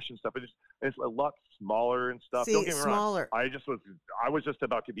own trash and stuff. It's a lot smaller and stuff. See, don't get me smaller. wrong. I was just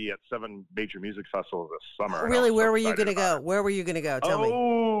about to be at 7 major music festivals this summer. Really, where were you going to go? Where were you going to go? Tell me.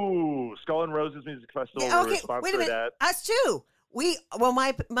 Oh, Skull and Roses Music Festival. Yeah, okay, wait a minute. Us too. We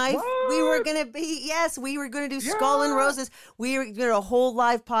were gonna do Skull and Roses. We were gonna a whole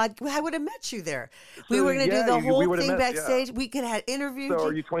live pod. I would have met you there. We were gonna do the whole thing backstage. Yeah. We could have interviewed. So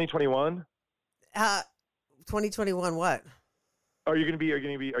are you 2021? 2021 what? Are you gonna be there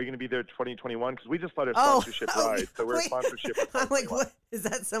 2021? Because we just let our sponsorship ride. So we're a sponsorship. I'm like, what is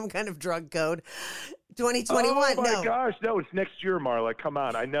that? Some kind of drug code? 2021? Oh my gosh, no, it's next year, Marla. Come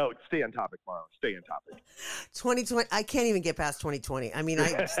on, I know. Stay on topic, Marla. Stay on topic. 2020. I can't even get past 2020. I mean,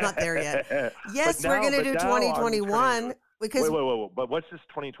 it's not there yet. Yes, we're gonna do 2021 because. Wait. But what's this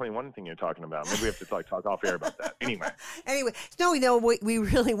 2021 thing you're talking about? Maybe we have to talk off air about that. Anyway, no, we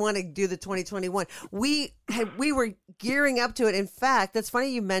really want to do the 2021. We were gearing up to it. In fact, that's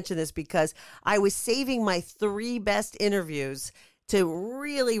funny you mentioned this because I was saving my 3 best interviews to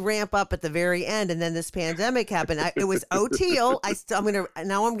really ramp up at the very end, and then this pandemic happened. It was Oteil. I'm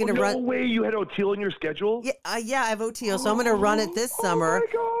gonna run. No way, you had Oteil in your schedule? Yeah, I have Oteil, so I'm gonna run it this summer.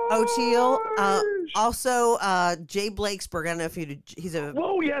 Oteil, also Jay Blakesberg. I don't know if he's a.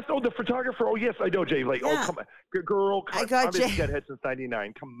 Oh yes, the photographer. Oh yes, I know Jay Blake. Yeah. Oh come on, good girl. I've been Deadhead since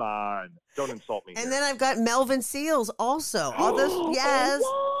 '99. Come on, don't insult me. And then I've got Melvin Seals also. All this, yes.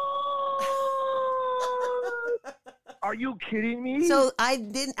 Are you kidding me? So I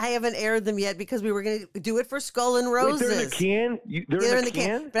haven't aired them yet because we were going to do it for Skull and Roses. Wait, they're in the can? They're in the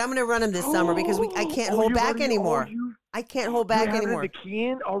can? But I'm going to run them this summer because I can't hold back anymore. I can't hold back anymore. The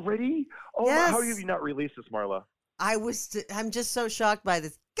can already? Oh, yes. How have you not released this, Marla? I'm just so shocked by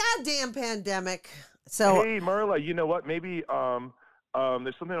this goddamn pandemic. So hey, Marla, you know what? Maybe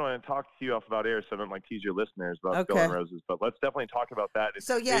there's something I want to talk to you off about air, so I don't tease your listeners about Skull and Roses. But let's definitely talk about that.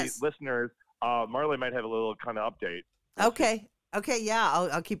 So yes, hey, listeners. Marla might have a little kind of update. Okay, yeah,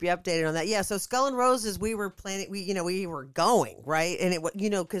 I'll keep you updated on that. Yeah, so Skull and Roses, we were planning. We were going right, and it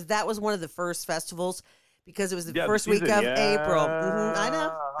because that was one of the first festivals because it was the first week of April. Mm-hmm,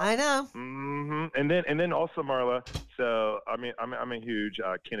 I know. Mm-hmm. And then also Marla. So I mean, I'm a huge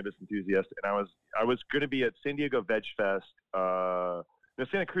cannabis enthusiast, and I was going to be at San Diego Veg Fest,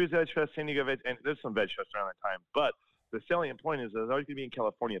 Santa Cruz Veg Fest, San Diego Veg, and there's some Veg Fest around that time, but. The salient point is I was always going to be in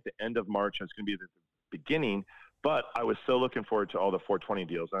California at the end of March. I was going to be at the beginning, but I was so looking forward to all the 420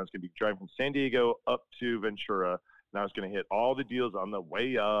 deals. I was going to be driving from San Diego up to Ventura, and I was going to hit all the deals on the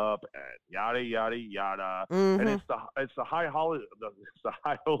way up, and yada yada yada. Mm-hmm. And it's the high holiday, it's the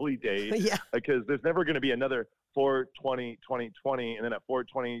high holy day, yeah. Because there's never going to be another 420 2020, and then at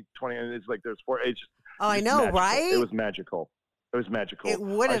 420 20, and it's like there's four. It's just, I know, magical. right? It was magical. It was magical. It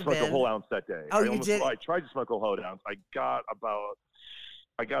would have been. I smoked a whole ounce that day. Oh, you did? I tried to smoke a whole ounce. I got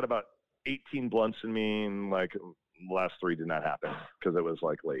about 18 blunts in me, and like the last 3 did not happen because it was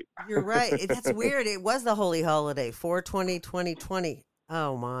like late. You're right. That's weird. It was the holy holiday, 420 2020.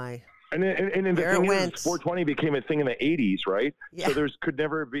 Oh my. And then the thing is, 420 became a thing in the 80s, right? Yeah. So could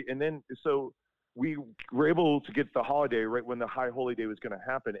never be. And then so we were able to get the holiday right when the high holy day was going to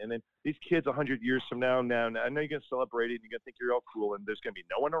happen. And then these kids 100 years from now, I know you're going to celebrate it and you're going to think you're all cool. And there's going to be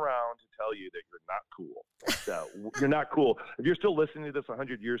no one around to tell you that you're not cool. So you're not cool. If you're still listening to this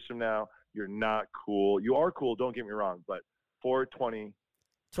 100 years from now, you're not cool. You are cool. Don't get me wrong. But 420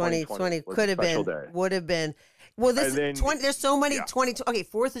 2020 could have been, would have been. Well, there's so many.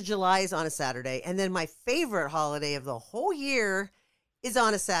 4th of July is on a Saturday. And then my favorite holiday of the whole year is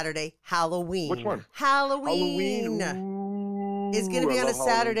on a Saturday. Halloween. Which one? Halloween. Ooh, Is going to be I on a love Halloween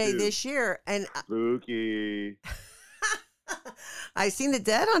Saturday too. this year. And Spooky. I seen the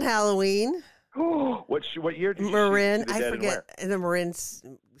Dead on Halloween. What year did you Marin, see the I Dead forget, and in the Marin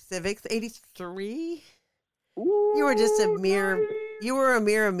Civics, 83. where? Ooh, You were just a mere, nice. you were a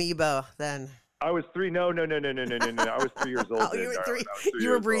mere amoeba then. I was 3. No. I was 3 years old. Oh, then, you were darling. 3. I was 3 You were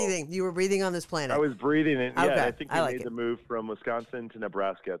years old. breathing. You were breathing on this planet. I was breathing it. Yeah, Okay, I think I they like made it. the move from Wisconsin to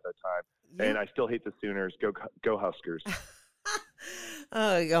Nebraska at that time. You- And I still hate the Sooners. Go Huskers.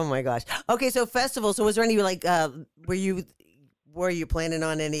 Oh my gosh. Okay, so festival. So was there any like were you planning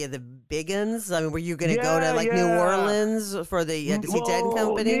on any of the big ones? I mean, were you going to go to like New Orleans for the to see Dead and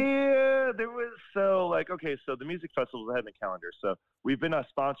Company? Yeah, there was so the music festivals had in the calendar. So we've been a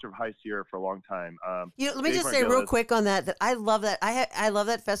sponsor of High Sierra for a long time. Let me Dave just say real Margillis- quick on that I love that. I love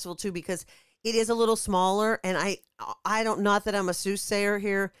that festival too because it is a little smaller, and I don't, not that I'm a soothsayer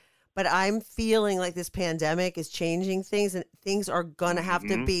here, but I'm feeling like this pandemic is changing things, and things are going to have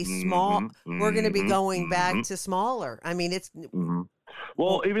to be small. We're going to be going back to smaller. I mean, it's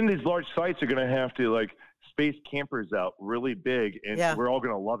Well, even these large sites are going to have to space campers out really big, and Yeah. we're all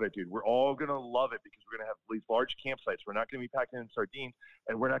going to love it, dude. We're all going to love it because we're going to have these large campsites. We're not going to be packing in sardines,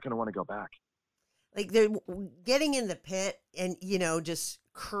 and we're not going to want to go back. like they're getting in the pit and just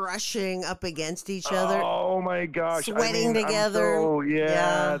crushing up against each other. Oh my gosh, Sweating together. Yeah,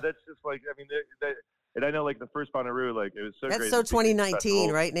 Yeah. that's just and I know the first Bonnaroo, it was so That's great. so The Big Music 2019,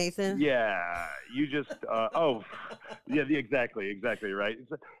 Festival. right, Nathan? Yeah, you just exactly right.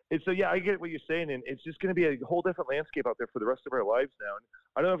 So yeah, I get what you're saying, and it's just going to be a whole different landscape out there for the rest of our lives now. And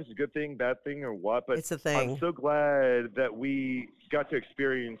I don't know if it's a good thing, bad thing, or what, but It's a thing. I'm so glad that we got to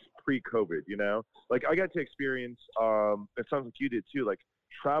experience pre-COVID. I got to experience. It sounds like you did too.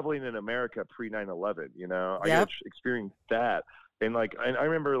 Traveling in America pre 9/11. I got to experience that, and I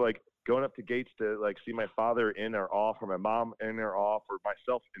remember going up to gates to see my father in or off, or my mom in or off, or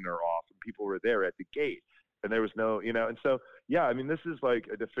myself in or off, and people were there at the gate, and there was no, and so yeah, I mean, this is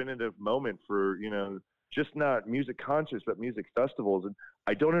a definitive moment for just not music concerts but music festivals, and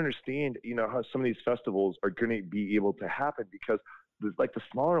I don't understand how some of these festivals are going to be able to happen because the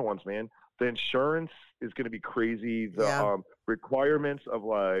smaller ones, man, the insurance is going to be crazy, the requirements of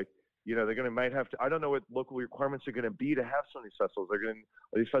they're going to might have to. I don't know what local requirements are going to be to have some of these festivals.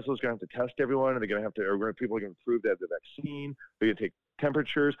 Are these festivals going to have to test everyone? Are they going to have to? People are going to prove they have the vaccine? They're going to take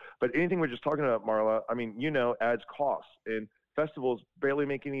temperatures. But anything we're just talking about, Marla, I mean, adds costs, and festivals barely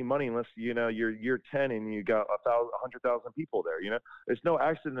make any money unless you're year 10 and you got 100,000 people there. It's no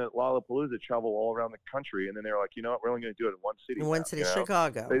accident that Lollapalooza travel all around the country, and then they're like, what, we're only going to do it in one city. In one city,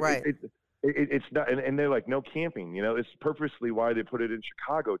 Chicago, right? It's not, and they're like, no camping. It's purposely why they put it in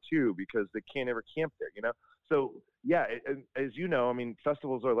Chicago too, because they can't ever camp there. So yeah, as you know, I mean,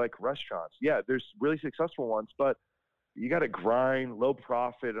 festivals are like restaurants. Yeah, there's really successful ones, but you got to grind, low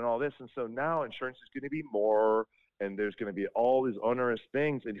profit, and all this. And so now insurance is going to be more, and there's going to be all these onerous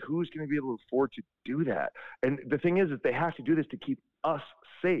things, and who's going to be able to afford to do that? And the thing is that they have to do this to keep us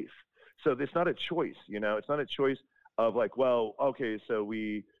safe. So it's not a choice. It's not a choice of well, okay, so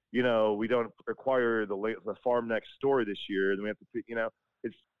we don't acquire the farm next door this year. Then we have to,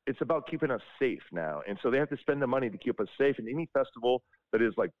 it's about keeping us safe now. And so they have to spend the money to keep us safe. And any festival that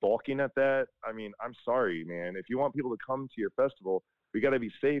is balking at that, I mean, I'm sorry, man. If you want people to come to your festival, we got to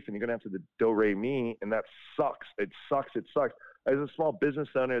be safe, and you're going to have to do-re-mi, and that sucks. It sucks. As a small business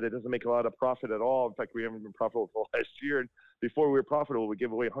owner that doesn't make a lot of profit at all, in fact, we haven't been profitable for the last year. And before we were profitable, we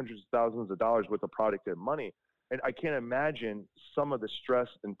give away hundreds of thousands of dollars worth of product and money. And I can't imagine some of the stress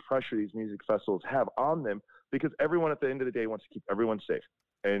and pressure these music festivals have on them, because everyone at the end of the day wants to keep everyone safe.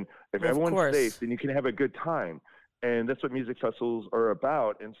 And if everyone's safe, then you can have a good time. And that's what music festivals are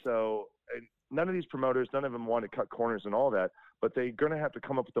about. And so none of these promoters, none of them want to cut corners and all that, but they're going to have to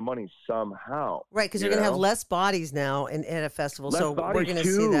come up with the money somehow. Right, because you're going to have less bodies now at a festival. So we're going to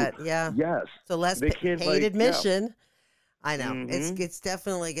see that. Yeah. Yes. So less paid admission. Yeah. I know it's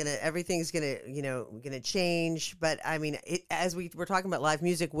definitely everything's gonna change, but I mean, as we were talking about, live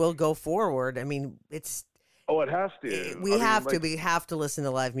music will go forward. I mean, it has to. We have to listen to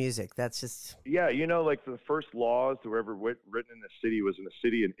live music. That's just the first laws that were ever written in the city was in a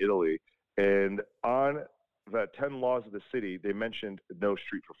city in Italy, and on the 10 laws of the city, they mentioned no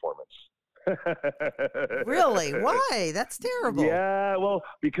street performance. Really? Why? That's terrible. Yeah, well,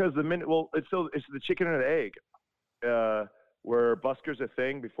 because it's the chicken and the egg. Were buskers a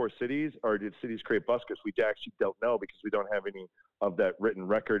thing before cities, or did cities create buskers? We actually don't know, because we don't have any of that written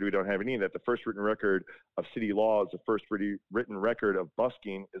record. We don't have any of that. The first written record of city laws, the first written record of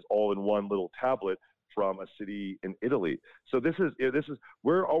busking, is all in one little tablet from a city in Italy. So this is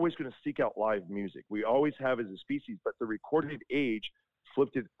we're always going to seek out live music. We always have as a species, but the recorded age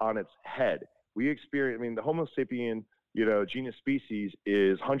flipped it on its head. We experience, I mean, the Homo sapien, genus species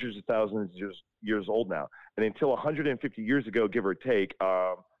is hundreds of thousands of years old now. And until 150 years ago, give or take,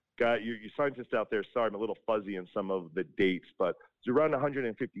 you scientists out there, sorry, I'm a little fuzzy in some of the dates, but it's around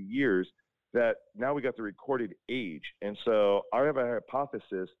 150 years that now we got the recorded age. And so I have a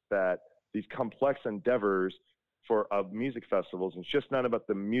hypothesis that these complex endeavors for music festivals, it's just not about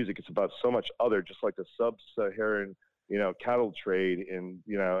the music, it's about so much other, just like the sub-Saharan, cattle trade in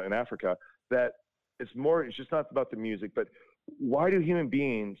Africa, that it's just not about the music, but why do human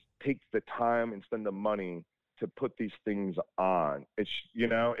beings take the time and spend the money to put these things on?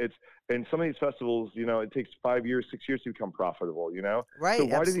 And some of these festivals, it takes 5 years, 6 years to become profitable, Right, so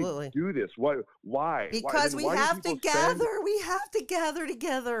why absolutely. do they do this? Why? Because we have to gather. We have to gather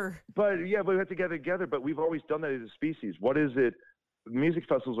together. But we have to gather together, but we've always done that as a species. What is it? Music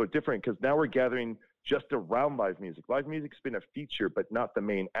festivals are different because now we're gathering just around live music. Live music's been a feature, but not the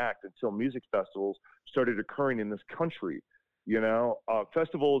main act until music festivals started occurring in this country.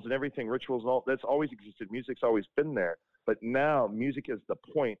 Festivals and everything, rituals and all, that's always existed. Music's always been there. But now music is the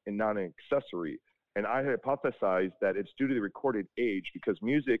point and not an accessory. And I hypothesize that it's due to the recorded age because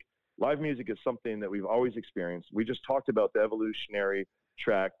live music is something that we've always experienced. We just talked about the evolutionary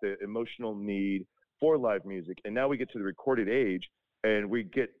track, the emotional need for live music. And now we get to the recorded age and we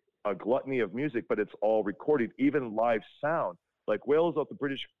get a gluttony of music, but it's all recorded, even live sound. Like Wales out the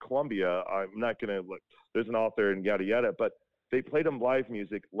British Columbia, I'm not going to look, there's an author and yada, yada, but they played them live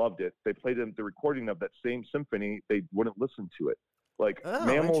music, loved it. They played them the recording of that same symphony, they wouldn't listen to it.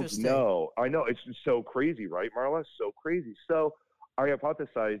 Mammals know. I know, it's just so crazy, right, Marla? So crazy. So I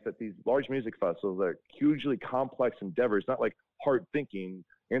hypothesize that these large music festivals are hugely complex endeavors, not like hard thinking.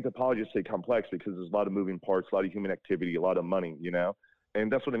 Anthropologists say complex because there's a lot of moving parts, a lot of human activity, a lot of money, And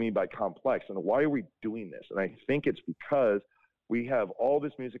that's what I mean by complex. And why are we doing this? And I think it's because we have all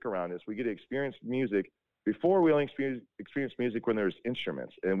this music around us. We get to experience music. Before, we only experienced music when there's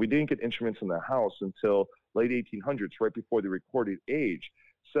instruments. And we didn't get instruments in the house until late 1800s, right before the recorded age.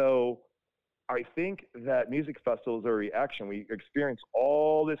 So I think that music festivals are a reaction. We experience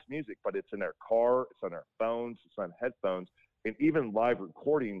all this music, but it's in our car, it's on our phones, it's on headphones. And even live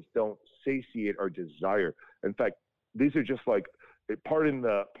recordings don't satiate our desire. In fact, these are just like, pardon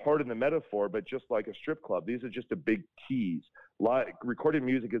the metaphor, but just like a strip club, these are just a big tease. Recorded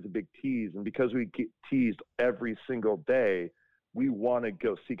music is a big tease, and because we get teased every single day, we want to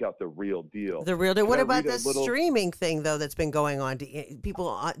go seek out the real deal. The real deal. What about the streaming thing though that's been going on?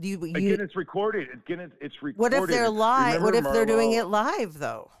 People, again, it's recorded. Again, it's recorded. What if they're live? What if they're doing it live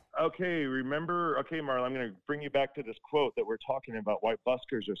though? Okay, Marla, I'm going to bring you back to this quote that we're talking about. Why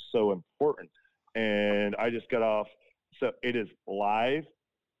buskers are so important, and I just got off. So it is live.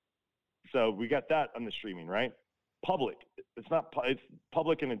 So we got that on the streaming, right? Public. It's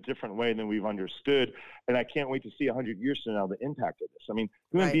public in a different way than we've understood. And I can't wait to see 100 years from now the impact of this. I mean,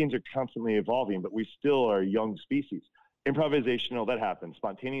 human beings are constantly evolving, but we still are a young species. Improvisational, that happens.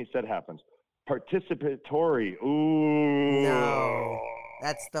 Spontaneous, that happens. Participatory, ooh. No,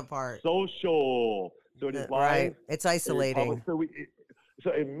 that's the part. Social. So it is live. Right. It's isolating.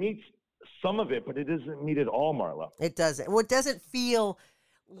 So it meets some of it, but it doesn't meet it all, Marla. It doesn't. Well, it doesn't feel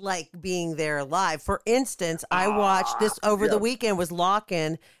like being there live. For instance, I watched this over the weekend was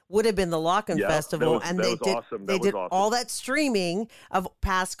Lock-In, would have been the Lock-In Festival. They did all that streaming of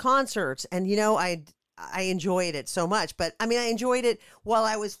past concerts. And, I enjoyed it so much. But, I enjoyed it while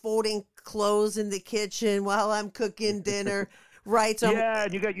I was folding clothes in the kitchen, while I'm cooking dinner. Right. So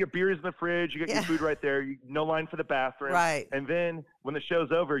and you got your beers in the fridge. You got your food right there. No line for the bathroom. Right. And then when the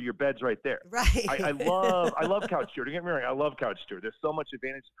show's over, your bed's right there. Right. I love couch tour. Don't get me wrong. I love couch tour. There's so much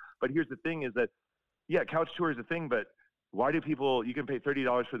advantage. But here's the thing: is that couch tour is a thing. But why do people? You can pay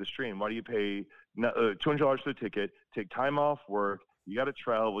 $30 for the stream. Why do you pay $200 for the ticket? Take time off work. You got to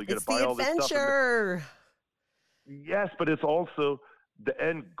travel. You got to buy all this stuff. It's the adventure. Yes, but it's also the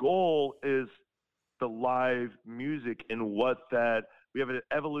end goal is the live music and what that we have an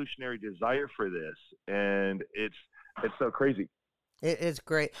evolutionary desire for this, and it's so crazy. It is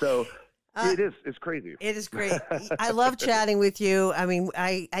great. So it's crazy. It is great. I love chatting with you.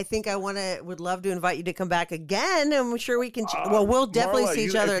 I think would love to invite you to come back again. I'm sure we can. We'll definitely see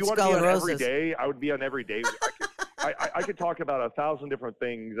each other at Skull and Roses. Every day, I would be on every day. I could talk about 1,000 different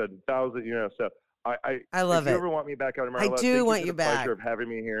things, 1,000, So I love if it. you ever want me back out in Marla, I do want you back. Pleasure of having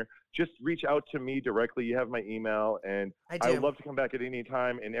me here. Just reach out to me directly. You have my email, and I would love to come back at any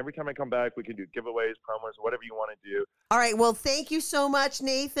time. And every time I come back, we can do giveaways, promos, whatever you want to do. All right. Well, thank you so much,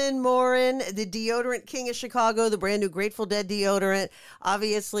 Nathan Morin, the deodorant king of Chicago, the brand new Grateful Dead deodorant.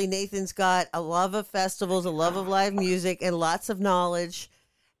 Obviously, Nathan's got a love of festivals, a love of live music, and lots of knowledge.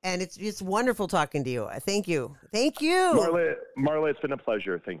 And it's wonderful talking to you. Thank you. Thank you. Marla, it's been a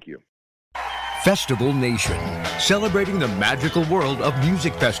pleasure. Thank you. Festival Nation, celebrating the magical world of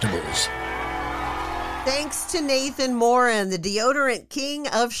music festivals. Thanks to Nathan Morin, the deodorant king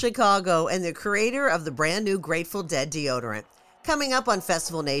of Chicago and the creator of the brand new Grateful Dead deodorant. Coming up on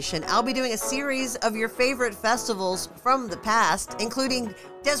Festival Nation, I'll be doing a series of your favorite festivals from the past, including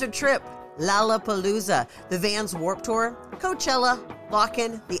Desert Trip, Lollapalooza, the Vans Warped Tour, Coachella,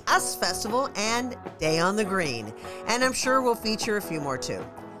 Lock-In, the US Festival, and Day on the Green. And I'm sure we'll feature a few more too.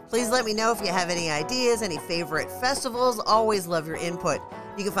 Please let me know if you have any ideas, any favorite festivals. Always love your input.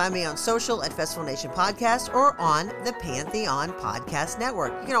 You can find me on social at Festival Nation Podcast or on the Pantheon Podcast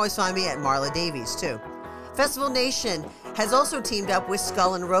Network. You can always find me at Marla Davies too. Festival Nation has also teamed up with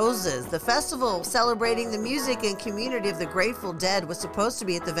Skull and Roses. The festival celebrating the music and community of the Grateful Dead was supposed to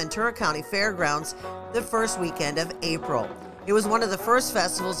be at the Ventura County Fairgrounds the first weekend of April. It was one of the first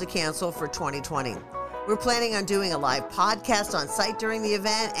festivals to cancel for 2020. We're planning on doing a live podcast on site during the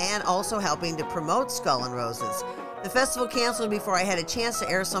event and also helping to promote Skull and Roses. The festival canceled before I had a chance to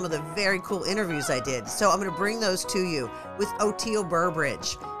air some of the very cool interviews I did, so I'm going to bring those to you with Oteil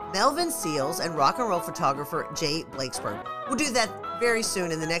Burbridge, Melvin Seals, and rock and roll photographer Jay Blakesberg. We'll do that very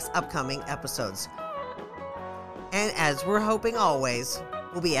soon in the next upcoming episodes. And as we're hoping always,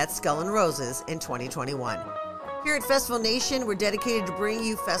 we'll be at Skull and Roses in 2021. Here at Festival Nation, we're dedicated to bring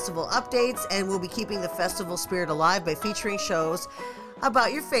you festival updates, and we'll be keeping the festival spirit alive by featuring shows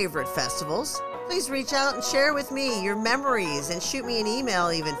about your favorite festivals. Please reach out and share with me your memories and shoot me an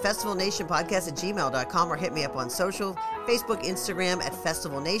email, even festivalnationpodcast@gmail.com, or hit me up on social, Facebook, Instagram at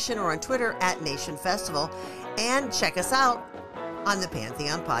Festival Nation, or on Twitter at Nation Festival. And check us out on the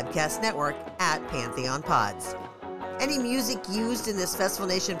Pantheon Podcast Network at Pantheon Pods. Any music used in this Festival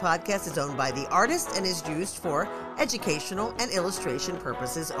Nation podcast is owned by the artist and is used for educational and illustration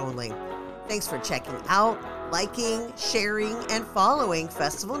purposes only. Thanks for checking out, liking, sharing, and following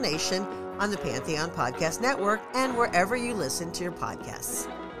Festival Nation on the Pantheon Podcast Network and wherever you listen to your podcasts.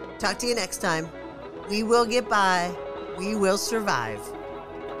 Talk to you next time. We will get by. We will survive.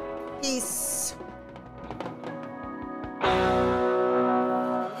 Peace.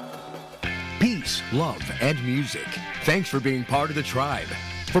 Peace, love, and music. Thanks for being part of the tribe.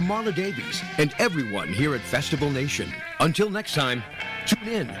 For Marla Davies and everyone here at Festival Nation, until next time, tune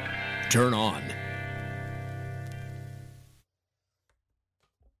in, turn on.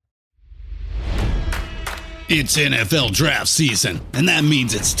 It's NFL draft season, and that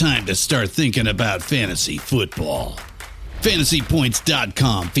means it's time to start thinking about fantasy football.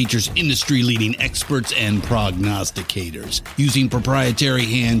 FantasyPoints.com features industry-leading experts and prognosticators using proprietary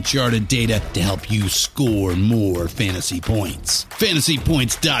hand-charted data to help you score more fantasy points.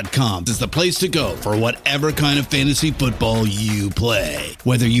 FantasyPoints.com is the place to go for whatever kind of fantasy football you play.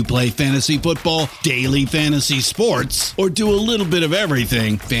 Whether you play fantasy football, daily fantasy sports, or do a little bit of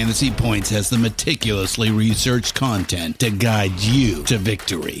everything, Fantasy Points has the meticulously researched content to guide you to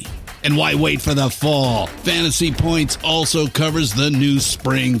victory. And why wait for the fall? Fantasy Points also covers the new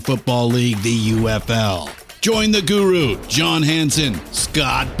spring football league, the UFL. Join the guru, John Hansen,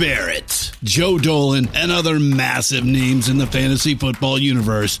 Scott Barrett, Joe Dolan, and other massive names in the fantasy football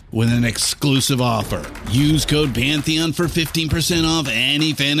universe with an exclusive offer. Use code Pantheon for 15% off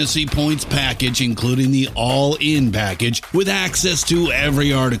any Fantasy Points package, including the all-in package, with access to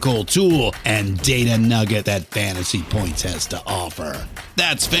every article, tool, and data nugget that Fantasy Points has to offer.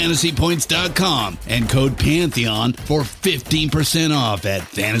 That's FantasyPoints.com and code Pantheon for 15% off at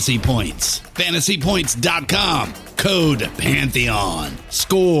Fantasy Points. FantasyPoints.com, code Pantheon.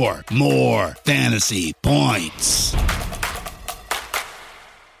 Score more fantasy points.